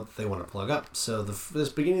they want to plug up. So this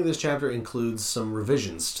beginning of this chapter includes some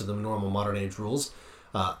revisions to the normal Modern Age rules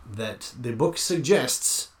that the book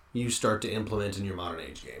suggests you start to implement in your Modern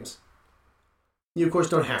Age games. You, of course,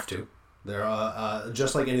 don't have to. They're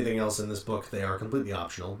just like anything else in this book, they are completely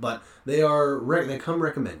optional, but they come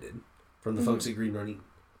recommended from the folks at Green Ronin.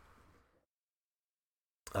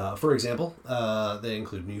 For example, they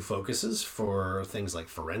include new focuses for things like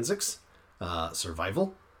forensics,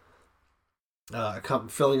 survival,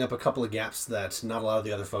 filling up a couple of gaps that not a lot of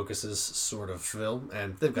the other focuses sort of fill,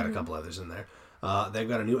 and they've got a couple others in there. They've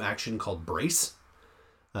got a new action called Brace,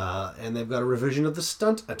 and they've got a revision of the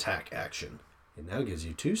stunt attack action. It now gives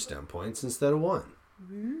you 2 stunt points instead of 1.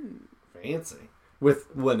 Fancy.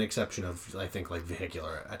 With one exception of, I think, like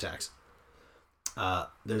vehicular attacks.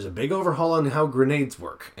 There's a big overhaul on how grenades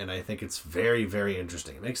work, and I think it's very, very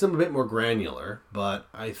interesting. It makes them a bit more granular, but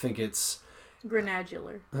I think it's...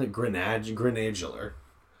 Grenadular. Grenadular.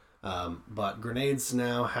 But grenades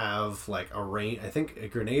now have, like, a range... I think a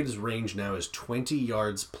grenade's range now is 20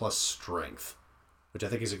 yards plus strength, which I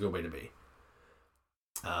think is a good way to be.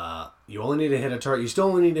 You only need to hit a target. You still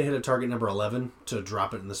only need to hit a target number 11 to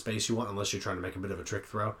drop it in the space you want, unless you're trying to make a bit of a trick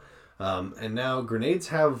throw. And now grenades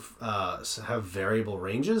have variable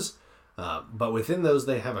ranges, but within those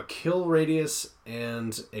they have a kill radius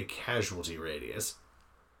and a casualty radius.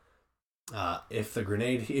 If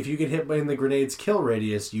you get hit in the grenade's kill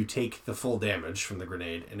radius, you take the full damage from the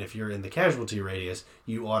grenade, and if you're in the casualty radius,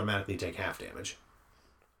 you automatically take half damage.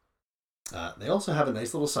 They also have a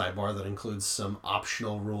nice little sidebar that includes some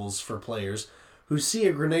optional rules for players who see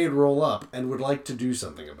a grenade roll up and would like to do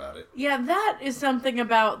something about it. Yeah, that is something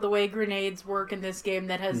about the way grenades work in this game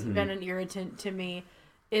that has been an irritant to me,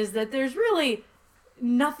 is that there's really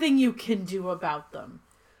nothing you can do about them.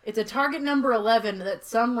 It's a target number 11 that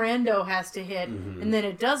some rando has to hit, and then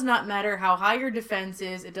it does not matter how high your defense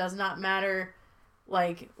is, it does not matter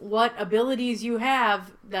like what abilities you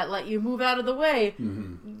have that let you move out of the way.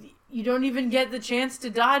 You don't even get the chance to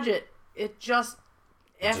dodge it. It just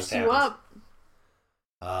F's you up.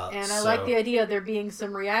 And I like the idea of there being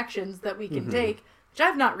some reactions that we can take, which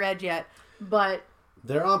I've not read yet, but...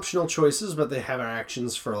 They're optional choices, but they have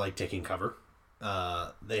actions for, like, taking cover.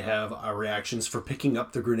 They have reactions for picking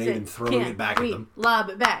up the grenade and throwing it back at them. Lob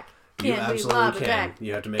it back? You absolutely can.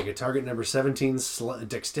 You have to make a target number 17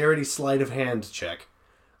 dexterity sleight of hand check,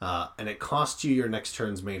 and it costs you your next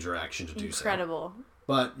turn's major action to do so. Incredible.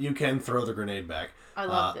 But you can throw the grenade back. I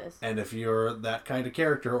love this. And if you're that kind of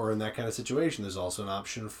character or in that kind of situation, there's also an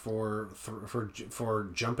option for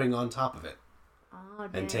jumping on top of it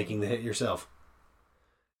and taking the hit yourself.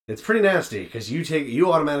 It's pretty nasty because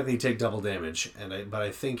you automatically take double damage, but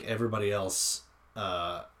I think everybody else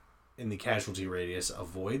in the casualty radius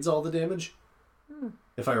avoids all the damage,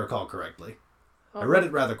 if I recall correctly. I read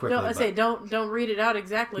it rather quickly. Don't read it out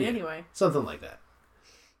exactly anyway. Something like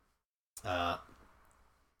that.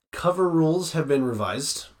 Cover rules have been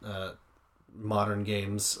revised. Modern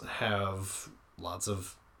games have lots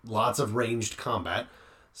of ranged combat,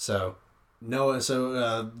 so No,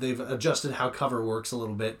 so they've adjusted how cover works a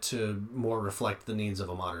little bit to more reflect the needs of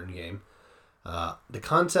a modern game. The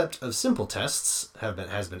concept of simple tests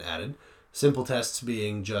has been added. Simple tests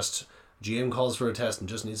being just GM calls for a test and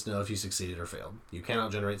just needs to know if you succeeded or failed. You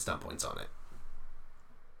cannot generate stunt points on it.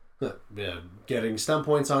 Yeah, getting stunt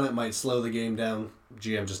points on it might slow the game down.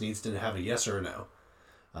 GM just needs to have a yes or a no.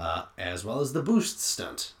 As well as the boost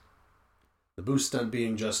stunt. The boost stunt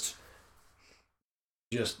being just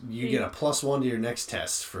you get a +1 to your next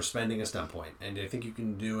test for spending a stunt point, and I think you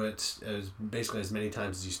can do it basically as many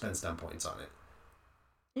times as you spend stunt points on it.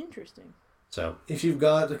 Interesting. So if you've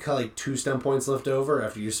got like 2 stunt points left over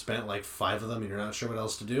after you spent like 5 of them and you're not sure what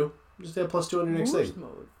else to do, just add +2 on your next thing.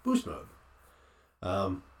 Boost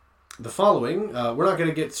mode. The following, we're not going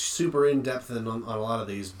to get super in-depth on a lot of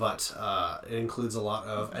these, but it includes a lot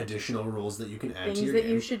of additional rules that you can add to your game. Things that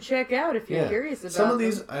you should check out if you're curious about Some of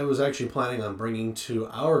these I was actually planning on bringing to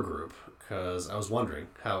our group, because I was wondering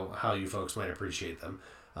how you folks might appreciate them.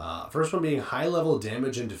 First one being high-level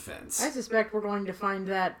damage and defense. I suspect we're going to find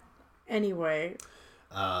that anyway.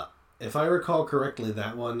 If I recall correctly,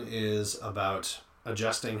 that one is about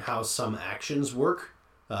adjusting how some actions work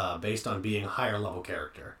based on being a higher-level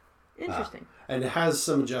character. Interesting. And it has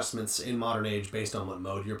some adjustments in Modern Age based on what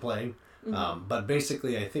mode you're playing. Mm-hmm. But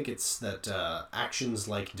basically, I think it's that actions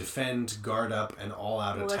like defend, guard up, and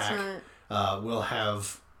all-out attack will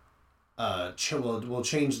have will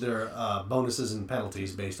change their bonuses and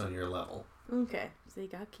penalties based on your level. Okay, so you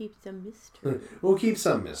gotta keep some mystery. We'll keep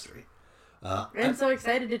some mystery. I'm so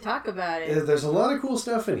excited to talk about it. There's a lot of cool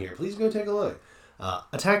stuff in here. Please go take a look.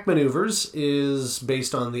 Attack maneuvers is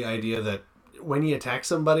based on the idea that when you attack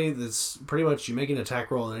somebody, that's pretty much you make an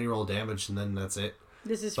attack roll and then you roll damage, and then that's it.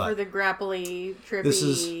 This is for the grapply,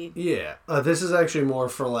 trippy... This is actually more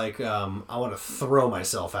for like, I want to throw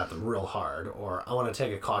myself at them real hard, or I want to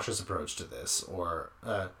take a cautious approach to this, or...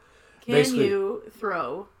 Can you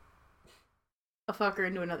throw a fucker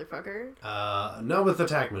into another fucker? Not with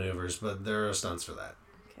attack maneuvers, but there are stunts for that.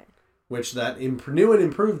 Okay. Which that new and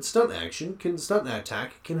improved stunt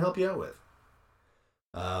attack can help you out with.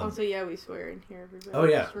 Also, we swear in here, everybody. Oh,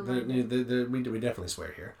 yeah. We definitely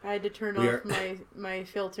swear here. I had to turn off my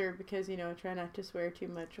filter because, try not to swear too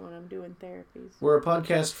much when I'm doing therapies. We're a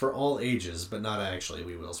podcast for all ages, but not actually.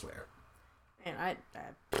 We will swear. And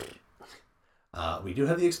we do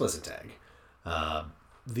have the explicit tag.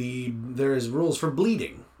 There is rules for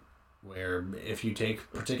bleeding, where if you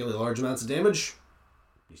take particularly large amounts of damage,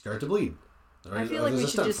 you start to bleed. I feel like we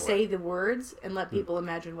should just say the words and let people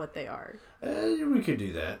imagine what they are. We could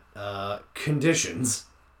do that. Conditions.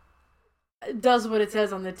 It does what it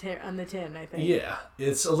says on the tin, I think. Yeah.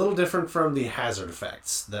 It's a little different from the hazard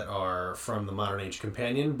effects that are from the Modern Age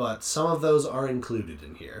Companion, but some of those are included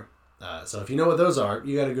in here. So if you know what those are,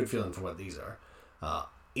 you got a good feeling for what these are.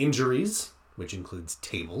 Injuries, which includes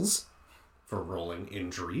tables for rolling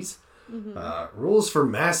injuries. Mm-hmm. Rules for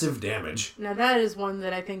massive damage. Now that is one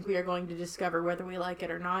that I think we are going to discover whether we like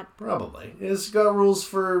it or not. Probably. It's got rules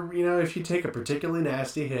for, if you take a particularly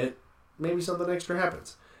nasty hit, maybe something extra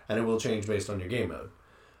happens. And it will change based on your game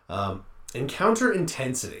mode. Encounter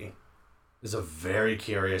intensity is a very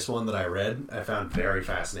curious one that I read. I found very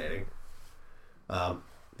fascinating.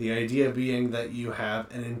 The idea being that you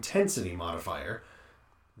have an intensity modifier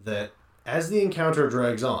that as the encounter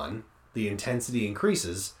drags on, the intensity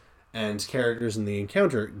increases, and characters in the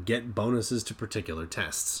encounter get bonuses to particular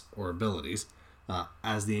tests or abilities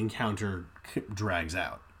as the encounter drags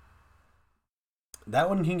out. That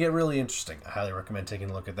one can get really interesting. I highly recommend taking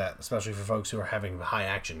a look at that, especially for folks who are having high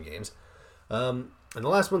action games. And the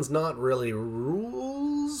last one's not really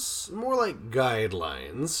rules, more like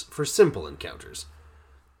guidelines for simple encounters.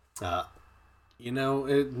 Not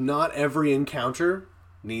every encounter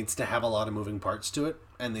needs to have a lot of moving parts to it,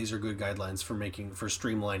 and these are good guidelines for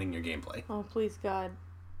streamlining your gameplay. Oh, please God.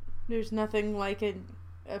 There's nothing like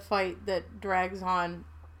a fight that drags on.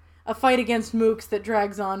 A fight against mooks that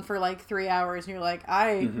drags on for like 3 hours, and you're like,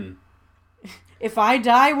 if I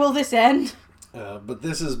die, will this end? But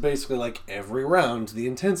this is basically like every round, the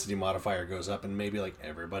intensity modifier goes up, and maybe like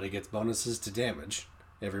everybody gets bonuses to damage.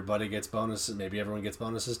 Everybody gets bonuses, maybe everyone gets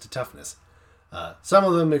bonuses to toughness. Some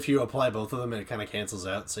of them, if you apply both of them, it kind of cancels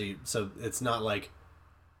out. So it's not like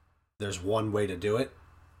there's one way to do it.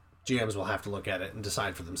 GMs will have to look at it and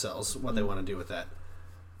decide for themselves what they want to do with that.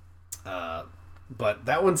 But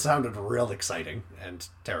that one sounded real exciting and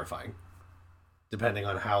terrifying, depending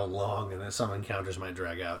on how long and some encounters might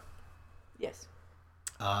drag out. Yes.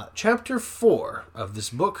 Chapter 4 of this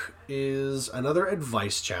book is another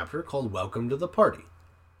advice chapter called Welcome to the Party.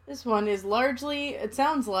 This one is largely, it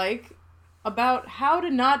sounds like, about how to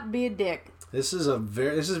not be a dick. This is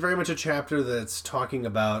very much a chapter that's talking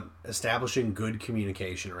about establishing good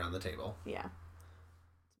communication around the table. Yeah.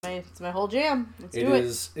 It's my whole jam. Let's do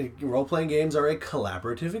it. Role-playing games are a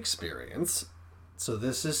collaborative experience. So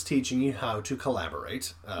this is teaching you how to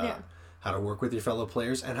collaborate, how to work with your fellow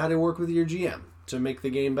players, and how to work with your GM to make the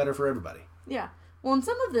game better for everybody. Yeah. Well, and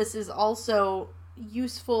some of this is also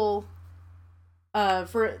useful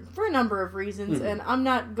for a number of reasons, and I'm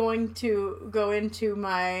not going to go into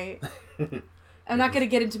my... I'm not going to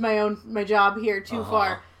get into my job here too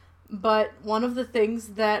far, but one of the things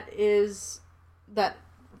that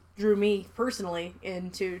drew me personally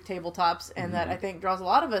into tabletops, and that I think draws a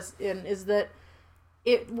lot of us in, is that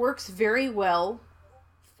it works very well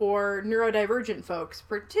for neurodivergent folks,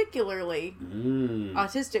 particularly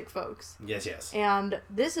autistic folks. Yes. And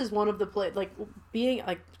this is one of the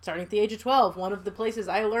starting at the age of 12, one of the places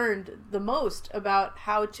I learned the most about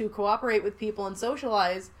how to cooperate with people and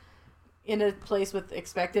socialize in a place with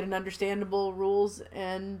expected and understandable rules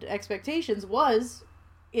and expectations was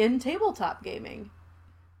in tabletop gaming.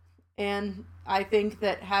 And I think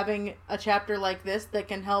that having a chapter like this that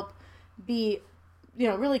can help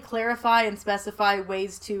really clarify and specify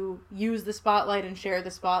ways to use the spotlight and share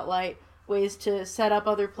the spotlight, ways to set up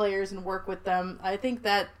other players and work with them, I think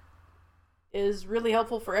that is really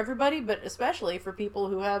helpful for everybody, but especially for people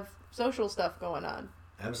who have social stuff going on.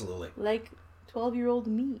 Absolutely. Like 12-year-old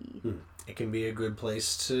me. It can be a good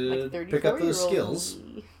place to pick up those skills.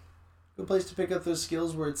 Me. Good place to pick up those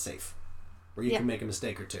skills where it's safe. Where you can make a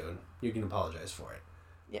mistake or two and you can apologize for it.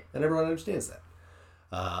 Yeah. And everyone understands that.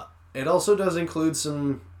 It also does include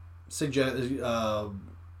some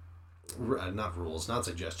not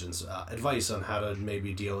suggestions, advice on how to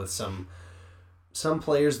maybe deal with some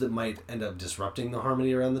players that might end up disrupting the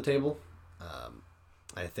harmony around the table.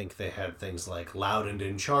 I think they had things like loud and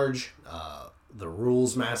in charge, the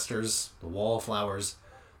rules masters, the wallflowers,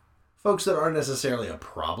 folks that aren't necessarily a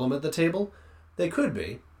problem at the table. They could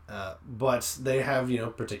be, but they have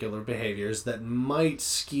particular behaviors that might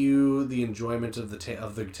skew the enjoyment of the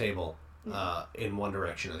table in one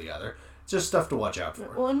direction or the other. It's just stuff to watch out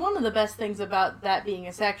for. Well, and one of the best things about that being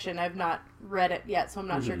a section, I've not read it yet, so I'm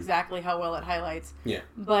not sure exactly how well it highlights. Yeah.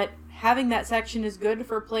 But having that section is good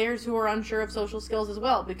for players who are unsure of social skills as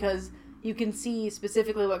well, because you can see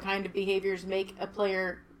specifically what kind of behaviors make a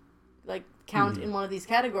player count in one of these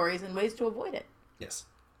categories and ways to avoid it. Yes.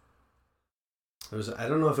 I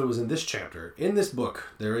don't know if it was in this chapter. In this book,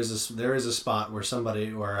 there is a spot where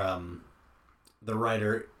the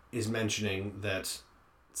writer is mentioning that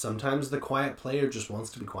sometimes the quiet player just wants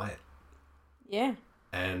to be quiet. Yeah.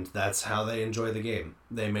 And that's how they enjoy the game.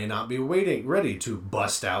 They may not be ready to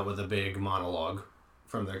bust out with a big monologue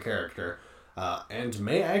from their character, and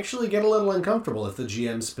may actually get a little uncomfortable if the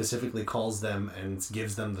GM specifically calls them and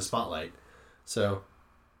gives them the spotlight. So,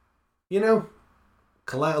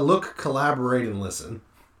 collaborate and listen.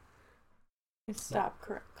 Stop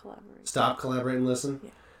collaborating. Stop, collaborate, and listen.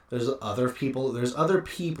 Yeah. There's other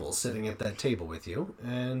people sitting at that table with you,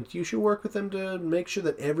 and you should work with them to make sure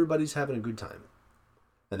that everybody's having a good time.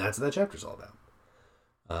 And that's what that chapter's all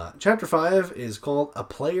about. Chapter 5 is called A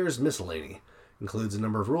Player's Miscellany. Includes a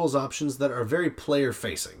number of rules options that are very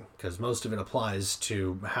player-facing, because most of it applies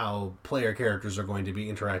to how player characters are going to be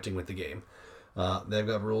interacting with the game. They've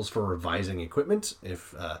got rules for revising equipment,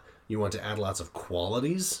 if you want to add lots of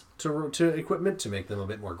qualities to equipment to make them a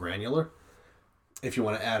bit more granular. If you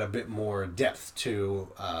want to add a bit more depth to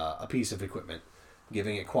a piece of equipment,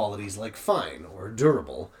 giving it qualities like fine or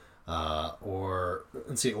durable, or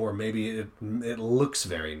maybe it looks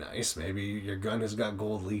very nice. Maybe your gun has got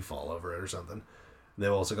gold leaf all over it or something.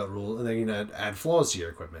 They've also got rules, and then you can add flaws to your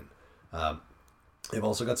equipment. They've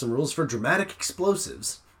also got some rules for dramatic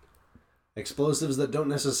explosives. Explosives that we don't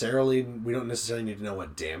necessarily need to know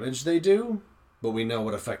what damage they do, but we know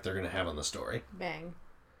what effect they're going to have on the story. Bang.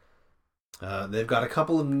 They've got a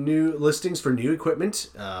couple of new listings for new equipment,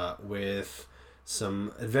 with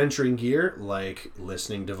some adventuring gear like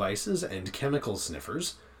listening devices and chemical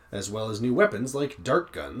sniffers, as well as new weapons like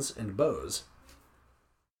dart guns and bows.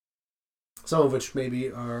 Some of which maybe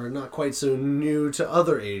are not quite so new to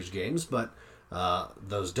other age games, but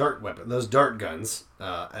those dart guns,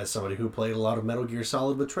 as somebody who played a lot of Metal Gear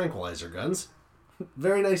Solid with tranquilizer guns,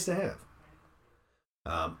 very nice to have.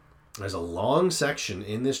 There's a long section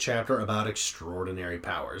in this chapter about extraordinary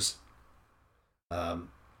powers.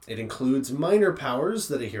 It includes minor powers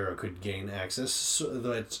that a hero could gain access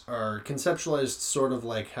that are conceptualized sort of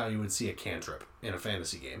like how you would see a cantrip in a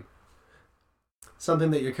fantasy game. Something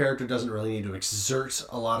that your character doesn't really need to exert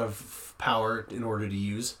a lot of power in order to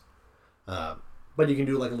use. But you can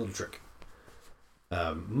do like a little trick.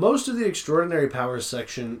 Most of the extraordinary powers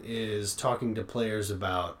section is talking to players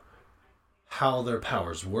about how their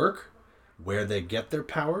powers work, where they get their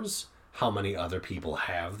powers, how many other people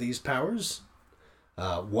have these powers,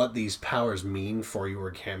 what these powers mean for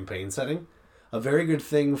your campaign setting. A very good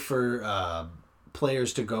thing for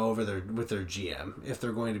players to go over with their GM if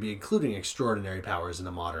they're going to be including extraordinary powers in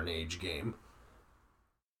a modern age game.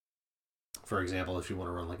 For example, if you want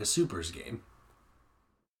to run like a supers game.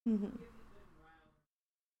 Mm-hmm.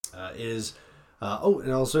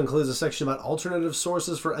 It also includes a section about alternative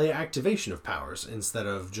sources for the activation of powers instead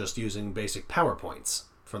of just using basic power points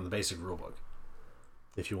from the basic rulebook.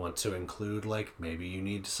 If you want to include, like, maybe you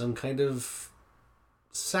need some kind of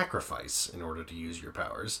sacrifice in order to use your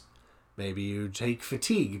powers. Maybe you take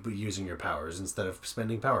fatigue using your powers instead of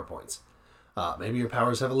spending power points. Maybe your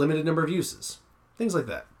powers have a limited number of uses. Things like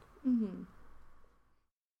that. Mm-hmm.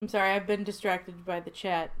 I'm sorry, I've been distracted by the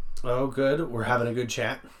chat. Oh, good. We're having a good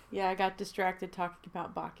chat. Yeah, I got distracted talking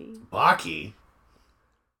about Baki. Baki?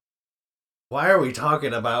 Why are we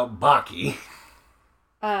talking about Baki?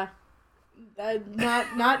 Not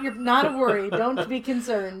a worry. Don't be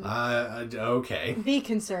concerned. Okay. Be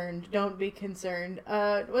concerned. Don't be concerned.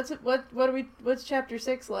 What's chapter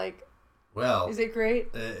 6 like? Well, is it great?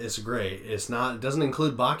 It's great. It doesn't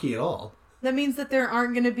include Baki at all. That means that there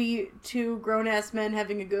aren't going to be two grown-ass men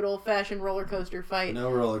having a good old-fashioned roller coaster fight. No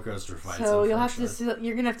roller coaster fights. So you're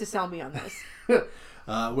going to have to sell me on this.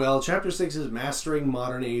 Well, chapter 6 is Mastering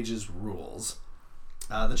Modern Age's Rules.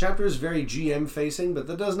 The chapter is very GM-facing, but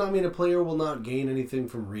that does not mean a player will not gain anything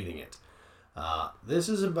from reading it. This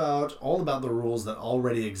is all about the rules that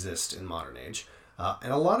already exist in Modern Age,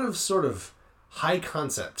 and a lot of sort of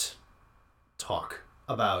high-concept talk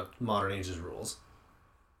about Modern Age's rules.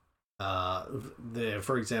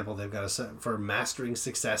 For example, they've got a set for mastering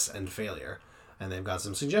success and failure, and they've got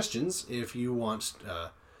some suggestions if you want,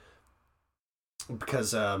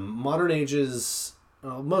 because Modern Ages,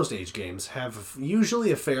 most age games have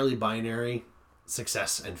usually a fairly binary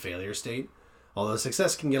success and failure state, although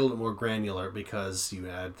success can get a little more granular because you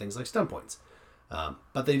add things like stun points.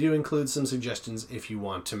 But they do include some suggestions if you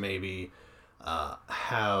want to maybe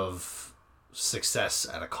have success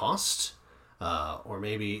at a cost. Or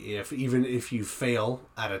maybe if you fail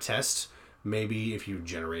at a test, maybe if you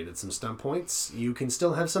generated some stun points, you can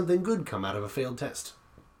still have something good come out of a failed test.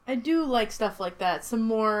 I do like stuff like that. Some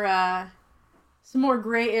more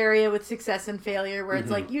gray area with success and failure, where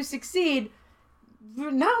it's like you succeed,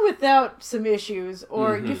 not without some issues,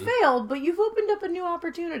 or you failed, but you've opened up a new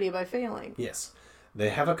opportunity by failing. Yes, they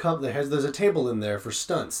have there's a table in there for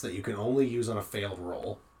stunts that you can only use on a failed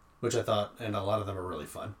roll, which I thought, and a lot of them are really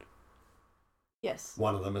fun. Yes.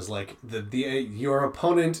 One of them is like your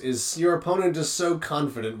opponent is so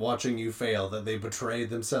confident watching you fail that they betray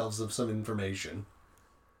themselves of some information.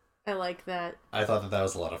 I like that. I thought that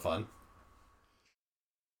was a lot of fun.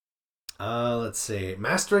 Let's see.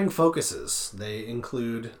 Mastering focuses. They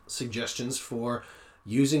include suggestions for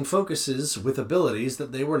using focuses with abilities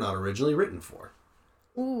that they were not originally written for.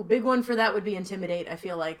 Ooh, big one for that would be Intimidate, I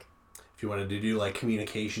feel like. If you wanted to do like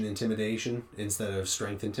communication intimidation instead of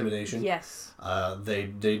strength intimidation. Yes. They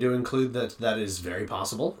do include that is very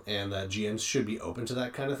possible, and that GMs should be open to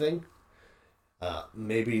that kind of thing.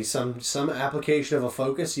 Maybe some application of a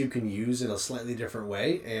focus you can use in a slightly different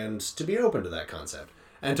way, and to be open to that concept.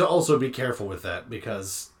 And to also be careful with that,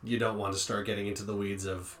 because you don't want to start getting into the weeds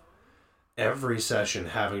of every session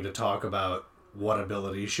having to talk about what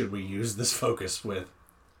ability should we use this focus with.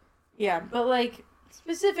 Yeah, but like,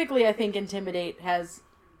 specifically I think Intimidate has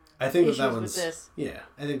issues that one's, with this. Yeah,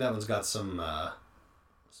 I think that one's got some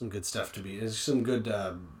good stuff some good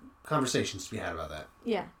conversations to be had about that.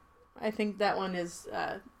 Yeah, I think that one is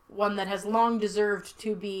one that has long deserved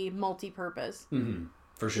to be multi-purpose. Mm-hmm.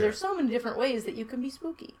 For sure. There's so many different ways that you can be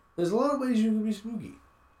spooky. There's a lot of ways you can be spooky.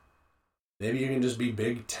 Maybe you can just be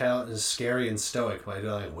big, scary, and stoic by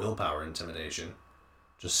doing like willpower intimidation.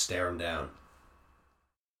 Just stare them down.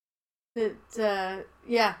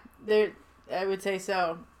 Yeah, I would say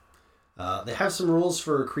so. They have some rules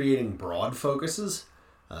for creating broad focuses.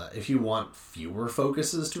 If you want fewer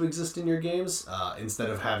focuses to exist in your games,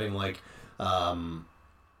 instead of having like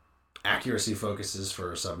accuracy focuses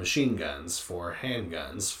for submachine guns, for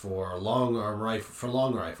handguns, for long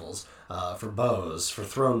rifles, for bows, for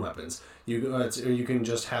thrown weapons, you can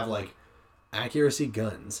just have like accuracy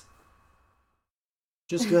guns.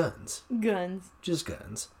 Just guns. Just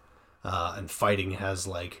guns. And fighting has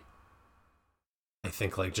like, I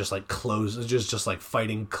think like just like close, just like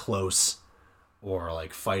fighting close, or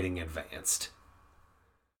like fighting advanced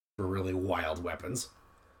for really wild weapons.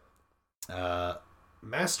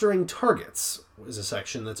 Mastering Targets is a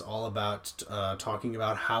section that's all about talking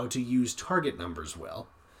about how to use target numbers well.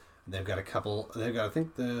 And they've got a couple. I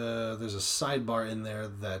think there's a sidebar in there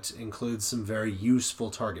that includes some very useful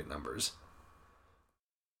target numbers.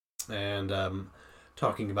 And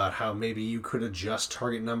talking about how maybe you could adjust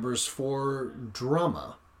target numbers for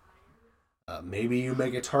drama. Maybe you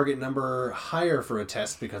make a target number higher for a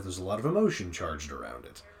test because there's a lot of emotion charged around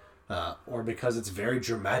it. Or because it's very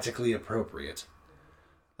dramatically appropriate.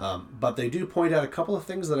 But they do point out a couple of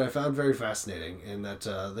things that I found very fascinating, in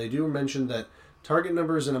that they do mention that target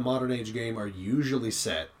numbers in a modern age game are usually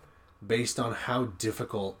set based on how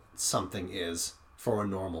difficult something is for a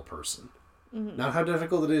normal person. Mm-hmm. Not how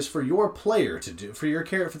difficult it is for your player to do, for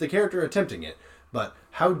the character attempting it, but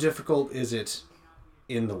how difficult is it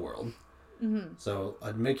in the world. Mm-hmm. So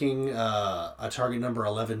making a target number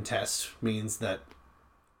 11 test means that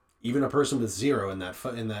even a person with 0 in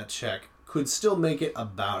that check could still make it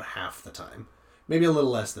about half the time, maybe a little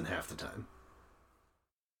less than half the time.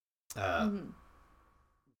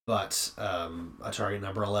 But a target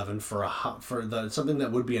number 11 for something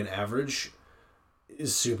that would be an average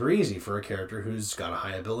is super easy for a character who's got a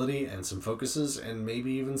high ability and some focuses and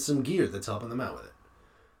maybe even some gear that's helping them out with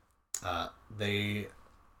it. They,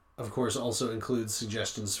 of course, also include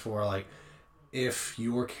suggestions for, like, if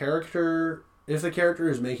the character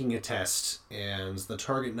is making a test and the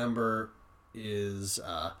target number is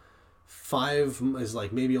 5, is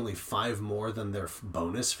like maybe only 5 more than their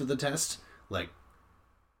bonus for the test,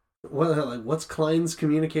 what's Klein's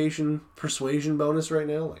communication persuasion bonus right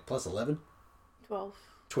now? Like plus 11?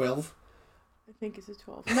 12? I think it's a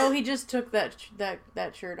 12. No, he just took that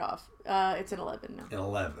shirt off. It's an 11 now. An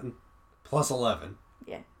 11. Plus 11.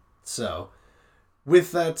 Yeah. So,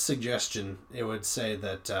 with that suggestion, it would say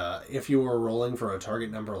that if you were rolling for a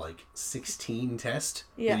target number like 16 test,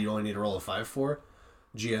 that you only need to roll a 5 for,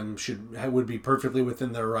 GM would be perfectly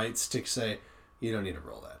within their rights to say, you don't need to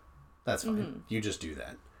roll that. That's fine. Mm-hmm. You just do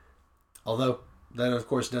that. Although, that of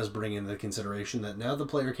course does bring in the consideration that now the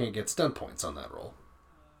player can't get stun points on that roll.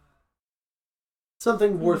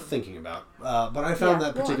 Something worth thinking about. But I found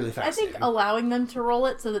that particularly fascinating. I think allowing them to roll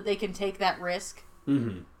it so that they can take that risk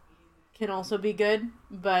can also be good.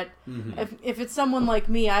 But if it's someone like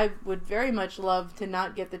me, I would very much love to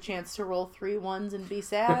not get the chance to roll 3 1s and be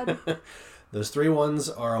sad. Those 3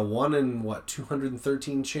 1s are a 1 in,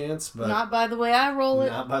 213 chance? But not by the way I roll it.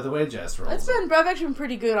 Not by the way Jess rolls it. I've actually been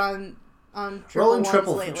pretty good on rolling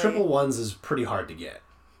triple lately. Triple 1s is pretty hard to get.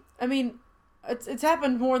 I mean, it's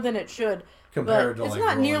happened more than it should. Compared to it's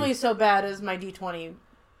not nearly so bad as my D20.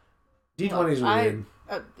 D20 is weird.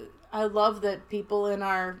 I love that people in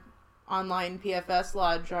our online PFS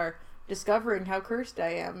lodge are discovering how cursed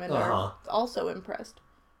I am and are also impressed.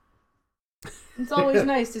 It's always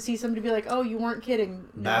nice to see somebody be like, "Oh, you weren't kidding."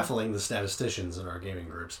 No. Baffling the statisticians in our gaming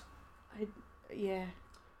groups. Yeah.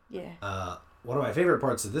 One of my favorite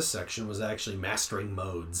parts of this section was actually mastering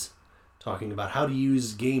modes. Talking about how to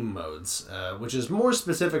use game modes, which is more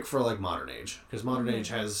specific for like Modern Age, because Modern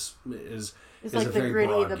Age is like the very gritty,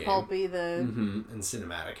 broad the game. pulpy, and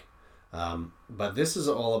cinematic. But this is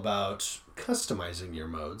all about customizing your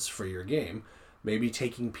modes for your game. Maybe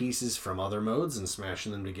taking pieces from other modes and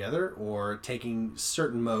smashing them together, or taking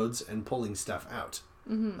certain modes and pulling stuff out,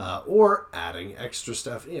 or adding extra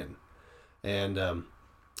stuff in. And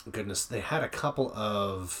goodness, they had a couple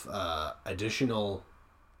of additional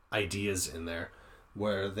ideas in there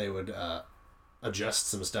where they would adjust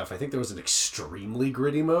some stuff. I think there was an extremely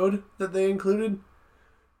gritty mode that they included.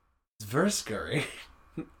 It's very scary.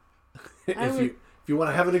 If you want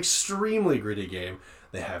to have an extremely gritty game,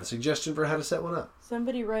 they have a suggestion for how to set one up.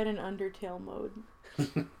 Somebody write an Undertale mode.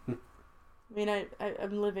 I mean,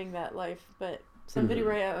 I'm living that life, but somebody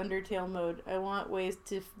write an Undertale mode. I want ways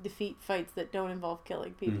to defeat fights that don't involve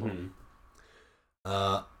killing people.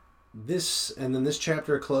 This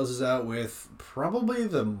chapter closes out with probably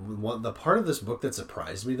the part of this book that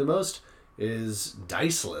surprised me the most is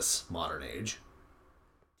diceless Modern Age.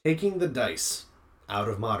 Taking the dice out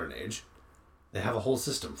of Modern Age. They have a whole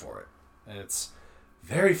system for it. And it's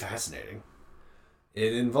very fascinating.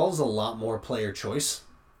 It involves a lot more player choice.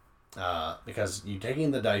 Because you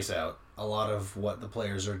taking the dice out, a lot of what the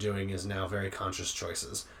players are doing is now very conscious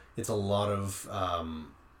choices. It's a lot of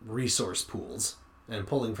resource pools. And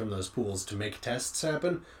pulling from those pools to make tests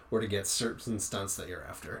happen, or to get certain stunts that you're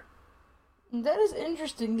after. That is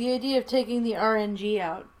interesting, the idea of taking the RNG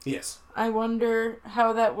out. Yes. I wonder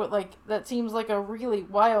how that would, that seems like a really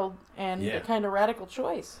wild and a kind of radical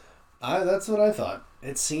choice. That's what I thought.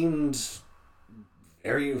 It seemed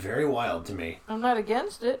very, very wild to me. I'm not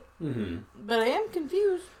against it, but I am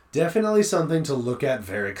confused. Definitely something to look at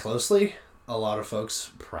very closely. A lot of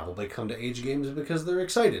folks probably come to Age Games because they're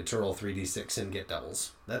excited to roll 3d6 and get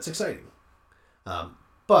doubles. That's exciting.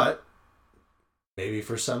 But maybe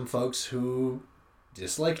for some folks who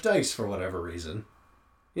dislike dice for whatever reason,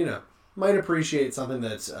 might appreciate something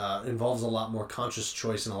that involves a lot more conscious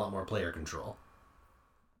choice and a lot more player control.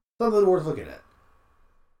 Something worth looking at.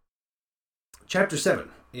 Chapter 7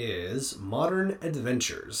 is Modern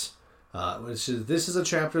Adventures. This is a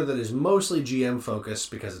chapter that is mostly GM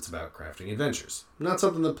focused because it's about crafting adventures. Not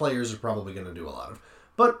something that players are probably going to do a lot of.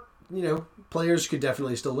 But, players could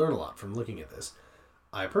definitely still learn a lot from looking at this.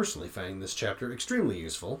 I personally find this chapter extremely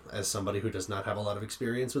useful as somebody who does not have a lot of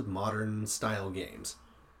experience with modern style games.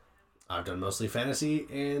 I've done mostly fantasy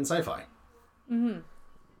and sci-fi. Mm-hmm.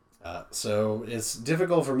 So it's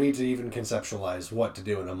difficult for me to even conceptualize what to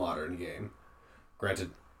do in a modern game.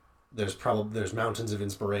 Granted, there's mountains of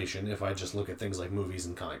inspiration if I just look at things like movies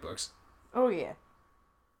and comic books. Oh, yeah.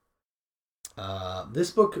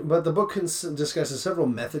 The book discusses several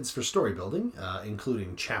methods for story building,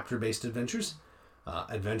 including chapter-based adventures,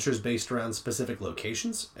 adventures based around specific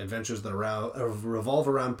locations, adventures that revolve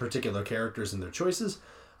around particular characters and their choices,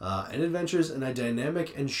 and adventures in a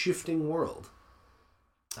dynamic and shifting world.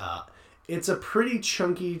 It's a pretty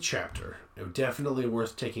chunky chapter. Definitely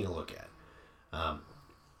worth taking a look at.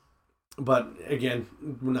 But again,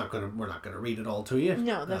 we're not gonna read it all to you.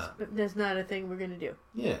 No, that's not a thing we're gonna do.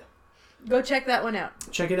 Yeah. Go check that one out.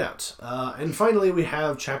 Check it out. And finally, we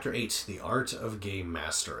have Chapter 8, The Art of Game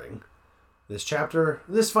Mastering. This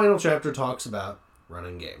final chapter talks about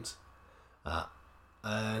running games.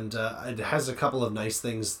 And it has a couple of nice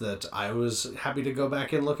things that I was happy to go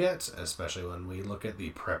back and look at, especially when we look at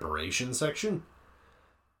the preparation section.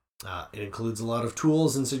 It includes a lot of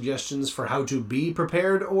tools and suggestions for how to be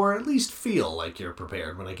prepared, or at least feel like you're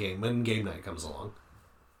prepared when game night comes along.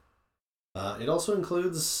 It also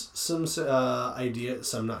includes some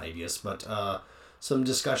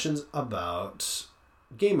discussions about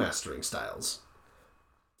game mastering styles.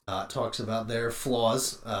 Talks about their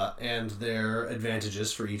flaws and their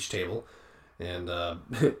advantages for each table. And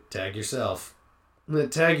tag yourself.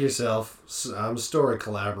 I'm a story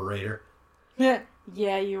collaborator.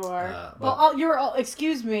 Yeah, you are.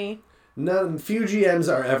 Excuse me. Few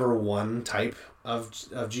GMs are ever one type of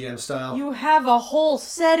GM style. You have a whole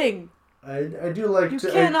setting. I do like. You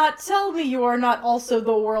cannot tell me you are not also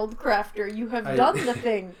the world crafter. You have done the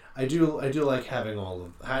thing. I do like having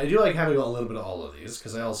I do like having a little bit of all of these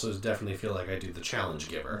because I also definitely feel like I do the challenge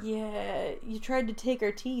giver. Yeah, you tried to take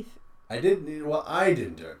our teeth. I didn't. Well, I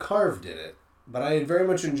didn't do it. Carve did it, but I very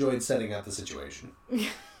much enjoyed setting up the situation.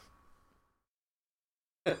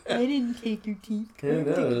 I didn't take your teeth. Yeah,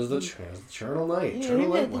 no, it was the Charnel Knight. Yeah,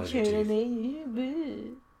 Charnel Knight the Charnel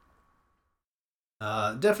Knight.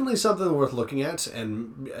 Definitely something worth looking at,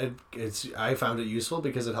 and I found it useful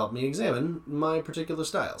because it helped me examine my particular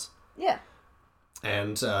styles. Yeah.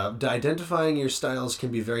 And identifying your styles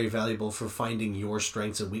can be very valuable for finding your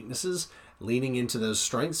strengths and weaknesses, leaning into those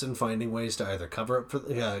strengths, and finding ways to either cover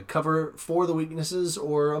for the weaknesses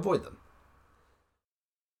or avoid them.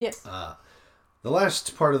 Yes. The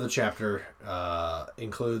last part of the chapter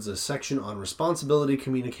includes a section on responsibility,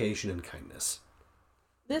 communication, and kindness.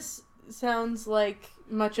 This sounds like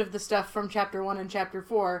much of the stuff from Chapter 1 and Chapter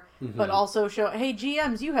 4, but also hey,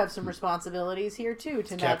 GMs, you have some responsibilities here, too,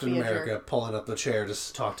 to not Captain be a America jerk. pulling up the chair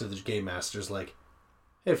to talk to the game masters like,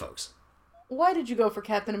 hey, folks. Why did you go for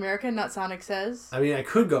Captain America and not Sonic Says? I mean, I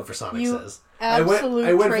could go for Sonic Says.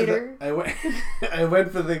 Absolute traitor. I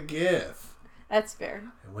went for the GIF. That's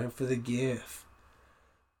fair. I went for the GIF.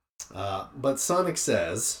 But Sonic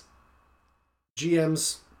Says,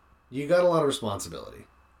 GMs, you got a lot of responsibility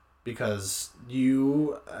because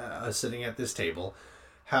you, sitting at this table,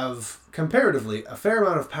 have comparatively a fair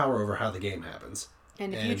amount of power over how the game happens.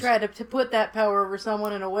 And if you try to put that power over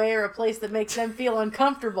someone in a way or a place that makes them feel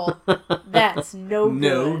uncomfortable, that's no good.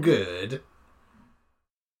 No good.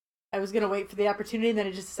 I was going to wait for the opportunity, and then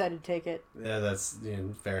I just decided to take it. Yeah, that's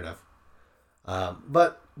fair enough.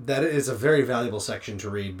 But that is a very valuable section to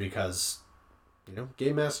read because,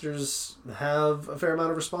 game masters have a fair amount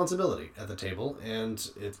of responsibility at the table, and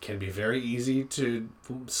it can be very easy to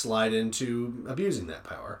slide into abusing that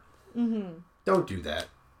power. Mm-hmm. Don't do that.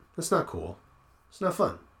 That's not cool. It's not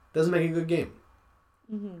fun. Doesn't make a good game.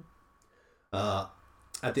 Mm-hmm.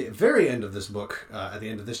 At the very end of this book, at the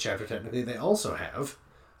end of this chapter, technically, they also have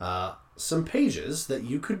some pages that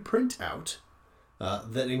you could print out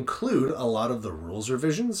that include a lot of the rules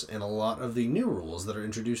revisions and a lot of the new rules that are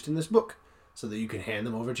introduced in this book, so that you can hand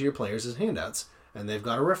them over to your players as handouts, and they've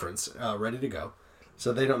got a reference ready to go.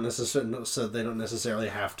 so they don't necessarily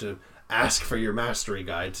have to ask for your mastery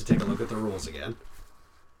guide to take a look at the rules again.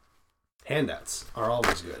 Handouts are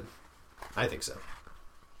always good. I think so.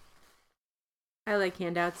 I like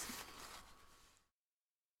handouts.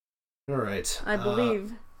 All right. I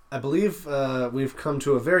believe we've come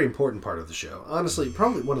to a very important part of the show. Honestly,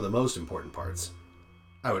 probably one of the most important parts.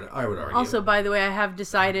 I would argue. Also, by the way, I have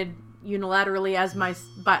decided unilaterally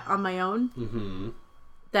on my own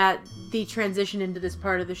that the transition into this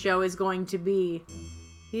part of the show is going to be,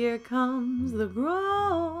 here comes the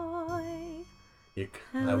groy.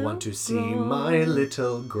 I want to see my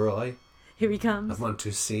little groy. Here he comes. I want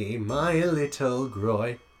to see my little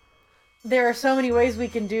groy. There are so many ways we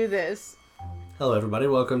can do this. Hello, everybody.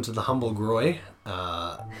 Welcome to the Humble Groy.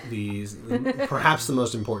 Perhaps the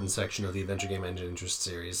most important section of the Adventure Game Engine Interest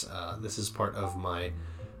series. This is part of my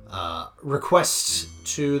request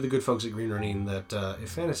to the good folks at Green Ronin that if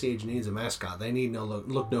Fantasy Age needs a mascot, they need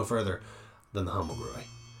look no further than the Humble Groy.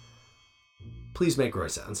 Please make Groy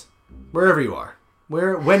sounds. Wherever you are.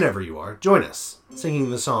 Whenever you are. Join us, singing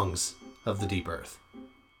the songs of the deep earth.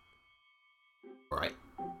 Right.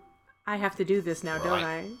 I have to do this now, don't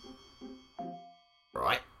I?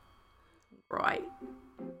 Right. Right.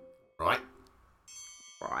 Right.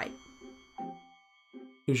 Right.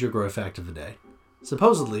 Here's your Groy fact of the day.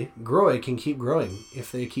 Supposedly, Groy can keep growing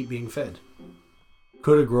if they keep being fed.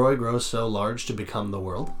 Could a Groy grow so large to become the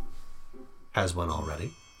world? Has one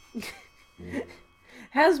already.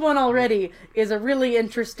 Has one already is a really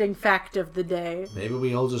interesting fact of the day. Maybe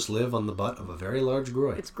we all just live on the butt of a very large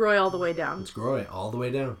Groy. It's Groy all the way down. It's Groy all the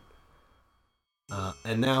way down.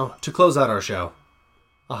 And now, to close out our show,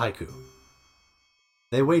 a haiku.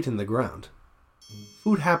 They wait in the ground.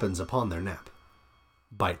 Food happens upon their nap.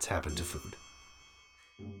 Bites happen to food.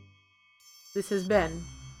 This has been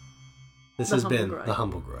the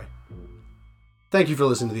Humble Groy. Thank you for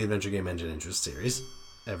listening to the Adventure Game Engine Interest series,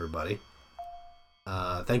 everybody.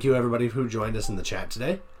 Thank you, everybody who joined us in the chat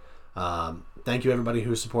today. Thank you, everybody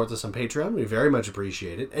who supports us on Patreon. We very much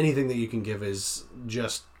appreciate it. Anything that you can give is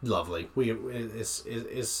just lovely.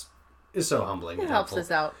 It's so humbling. It helps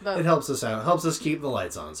us out. It helps us out. It helps us keep the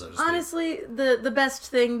lights on, so to speak. Honestly, the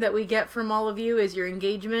best thing that we get from all of you is your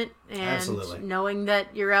engagement and Absolutely. knowing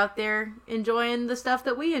that you're out there enjoying the stuff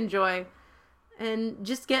that we enjoy. And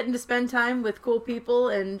just getting to spend time with cool people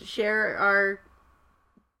and share our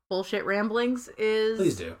bullshit ramblings is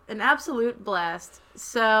Please do. An absolute blast.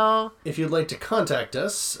 So if you'd like to contact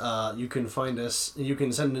us, you can find us. You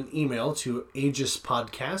can send an email to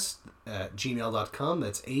AGEISpodcast@gmail.com.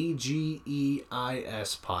 That's AGEIS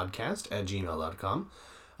podcast@gmail.com.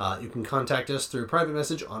 You can contact us through a private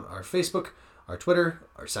message on our Facebook, our Twitter,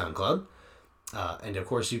 our SoundCloud. And of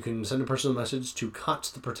course, you can send a personal message to Cot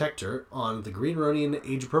the Protector on the Green Ronin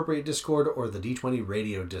Age Appropriate Discord or the D20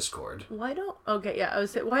 Radio Discord. Why don't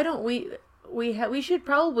we should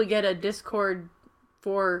probably get a Discord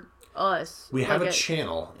for us. We have a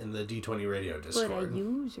channel in the D20 Radio Discord. But a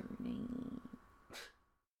username.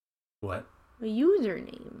 What? A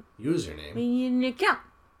username. Username? I mean, an account.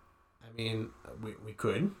 I mean, we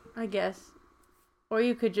could. I guess. Or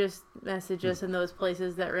you could just message us in those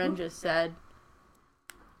places that Ren just said.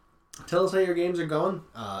 Tell us how your games are going.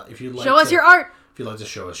 If you'd like show us your art. If you'd like to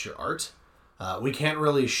show us your art. We can't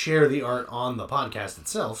really share the art on the podcast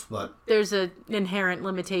itself, but there's an inherent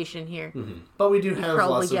limitation here. Mm-hmm. But we do have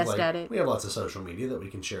lots of we have lots of social media that we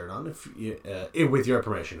can share it on if you, with your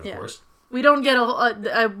permission, of course. We don't get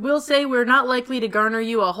I will say we're not likely to garner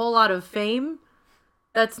you a whole lot of fame.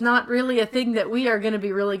 That's not really a thing that we are going to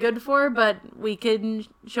be really good for, but we can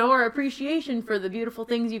show our appreciation for the beautiful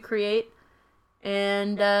things you create.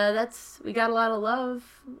 And we got a lot of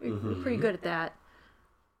love. We're pretty good at that.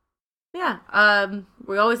 Yeah,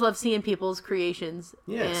 we always love seeing people's creations.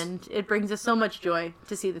 Yes. And it brings us so much joy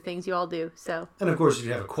to see the things you all do. So. And of course, if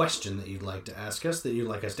you have a question that you'd like to ask us, that you'd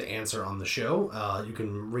like us to answer on the show, you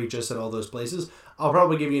can reach us at all those places. I'll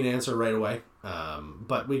probably give you an answer right away,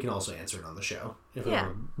 but we can also answer it on the show if we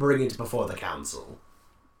bring it before the council.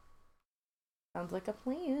 Sounds like a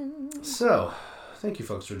plan. So, thank you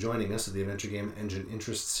folks for joining us at the Adventure Game Engine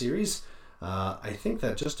Interest series. I think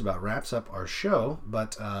that just about wraps up our show,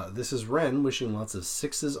 but this is Ren wishing lots of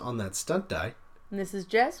 6s on that stunt die. And this is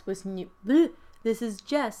Jess wishing you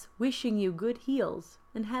good heals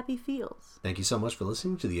and happy feels. Thank you so much for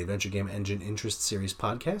listening to the Adventure Game Engine Interest series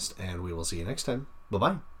podcast, and we will see you next time.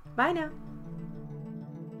 Bye-bye. Bye now.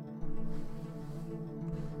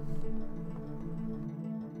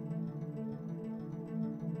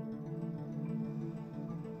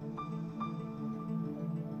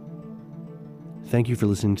 Thank you for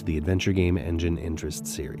listening to the Adventure Game Engine Interest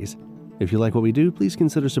series. If you like what we do, please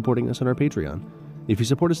consider supporting us on our Patreon. If you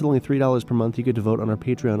support us at only $3 per month, you get to vote on our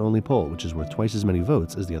Patreon-only poll, which is worth twice as many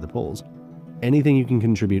votes as the other polls. Anything you can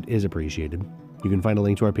contribute is appreciated. You can find a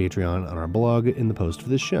link to our Patreon on our blog in the post for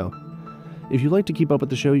this show. If you'd like to keep up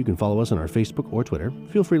with the show, you can follow us on our Facebook or Twitter.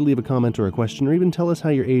 Feel free to leave a comment or a question, or even tell us how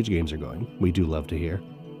your age games are going. We do love to hear.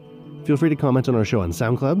 Feel free to comment on our show on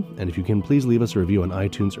SoundCloud, and if you can, please leave us a review on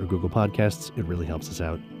iTunes or Google Podcasts. It really helps us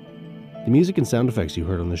out. The music and sound effects you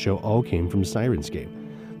heard on the show all came from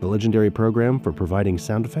Sirenscape, the legendary program for providing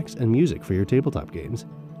sound effects and music for your tabletop games.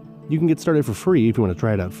 You can get started for free if you want to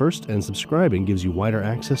try it out first, and subscribing gives you wider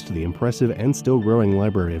access to the impressive and still growing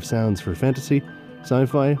library of sounds for fantasy,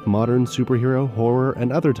 sci-fi, modern, superhero, horror,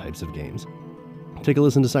 and other types of games. Take a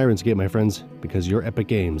listen to Sirenscape, my friends, because your epic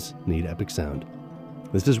games need epic sound.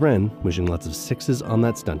 This is Ren, wishing lots of 6s on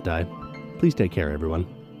that stunt die. Please take care, everyone,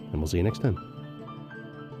 and we'll see you next time.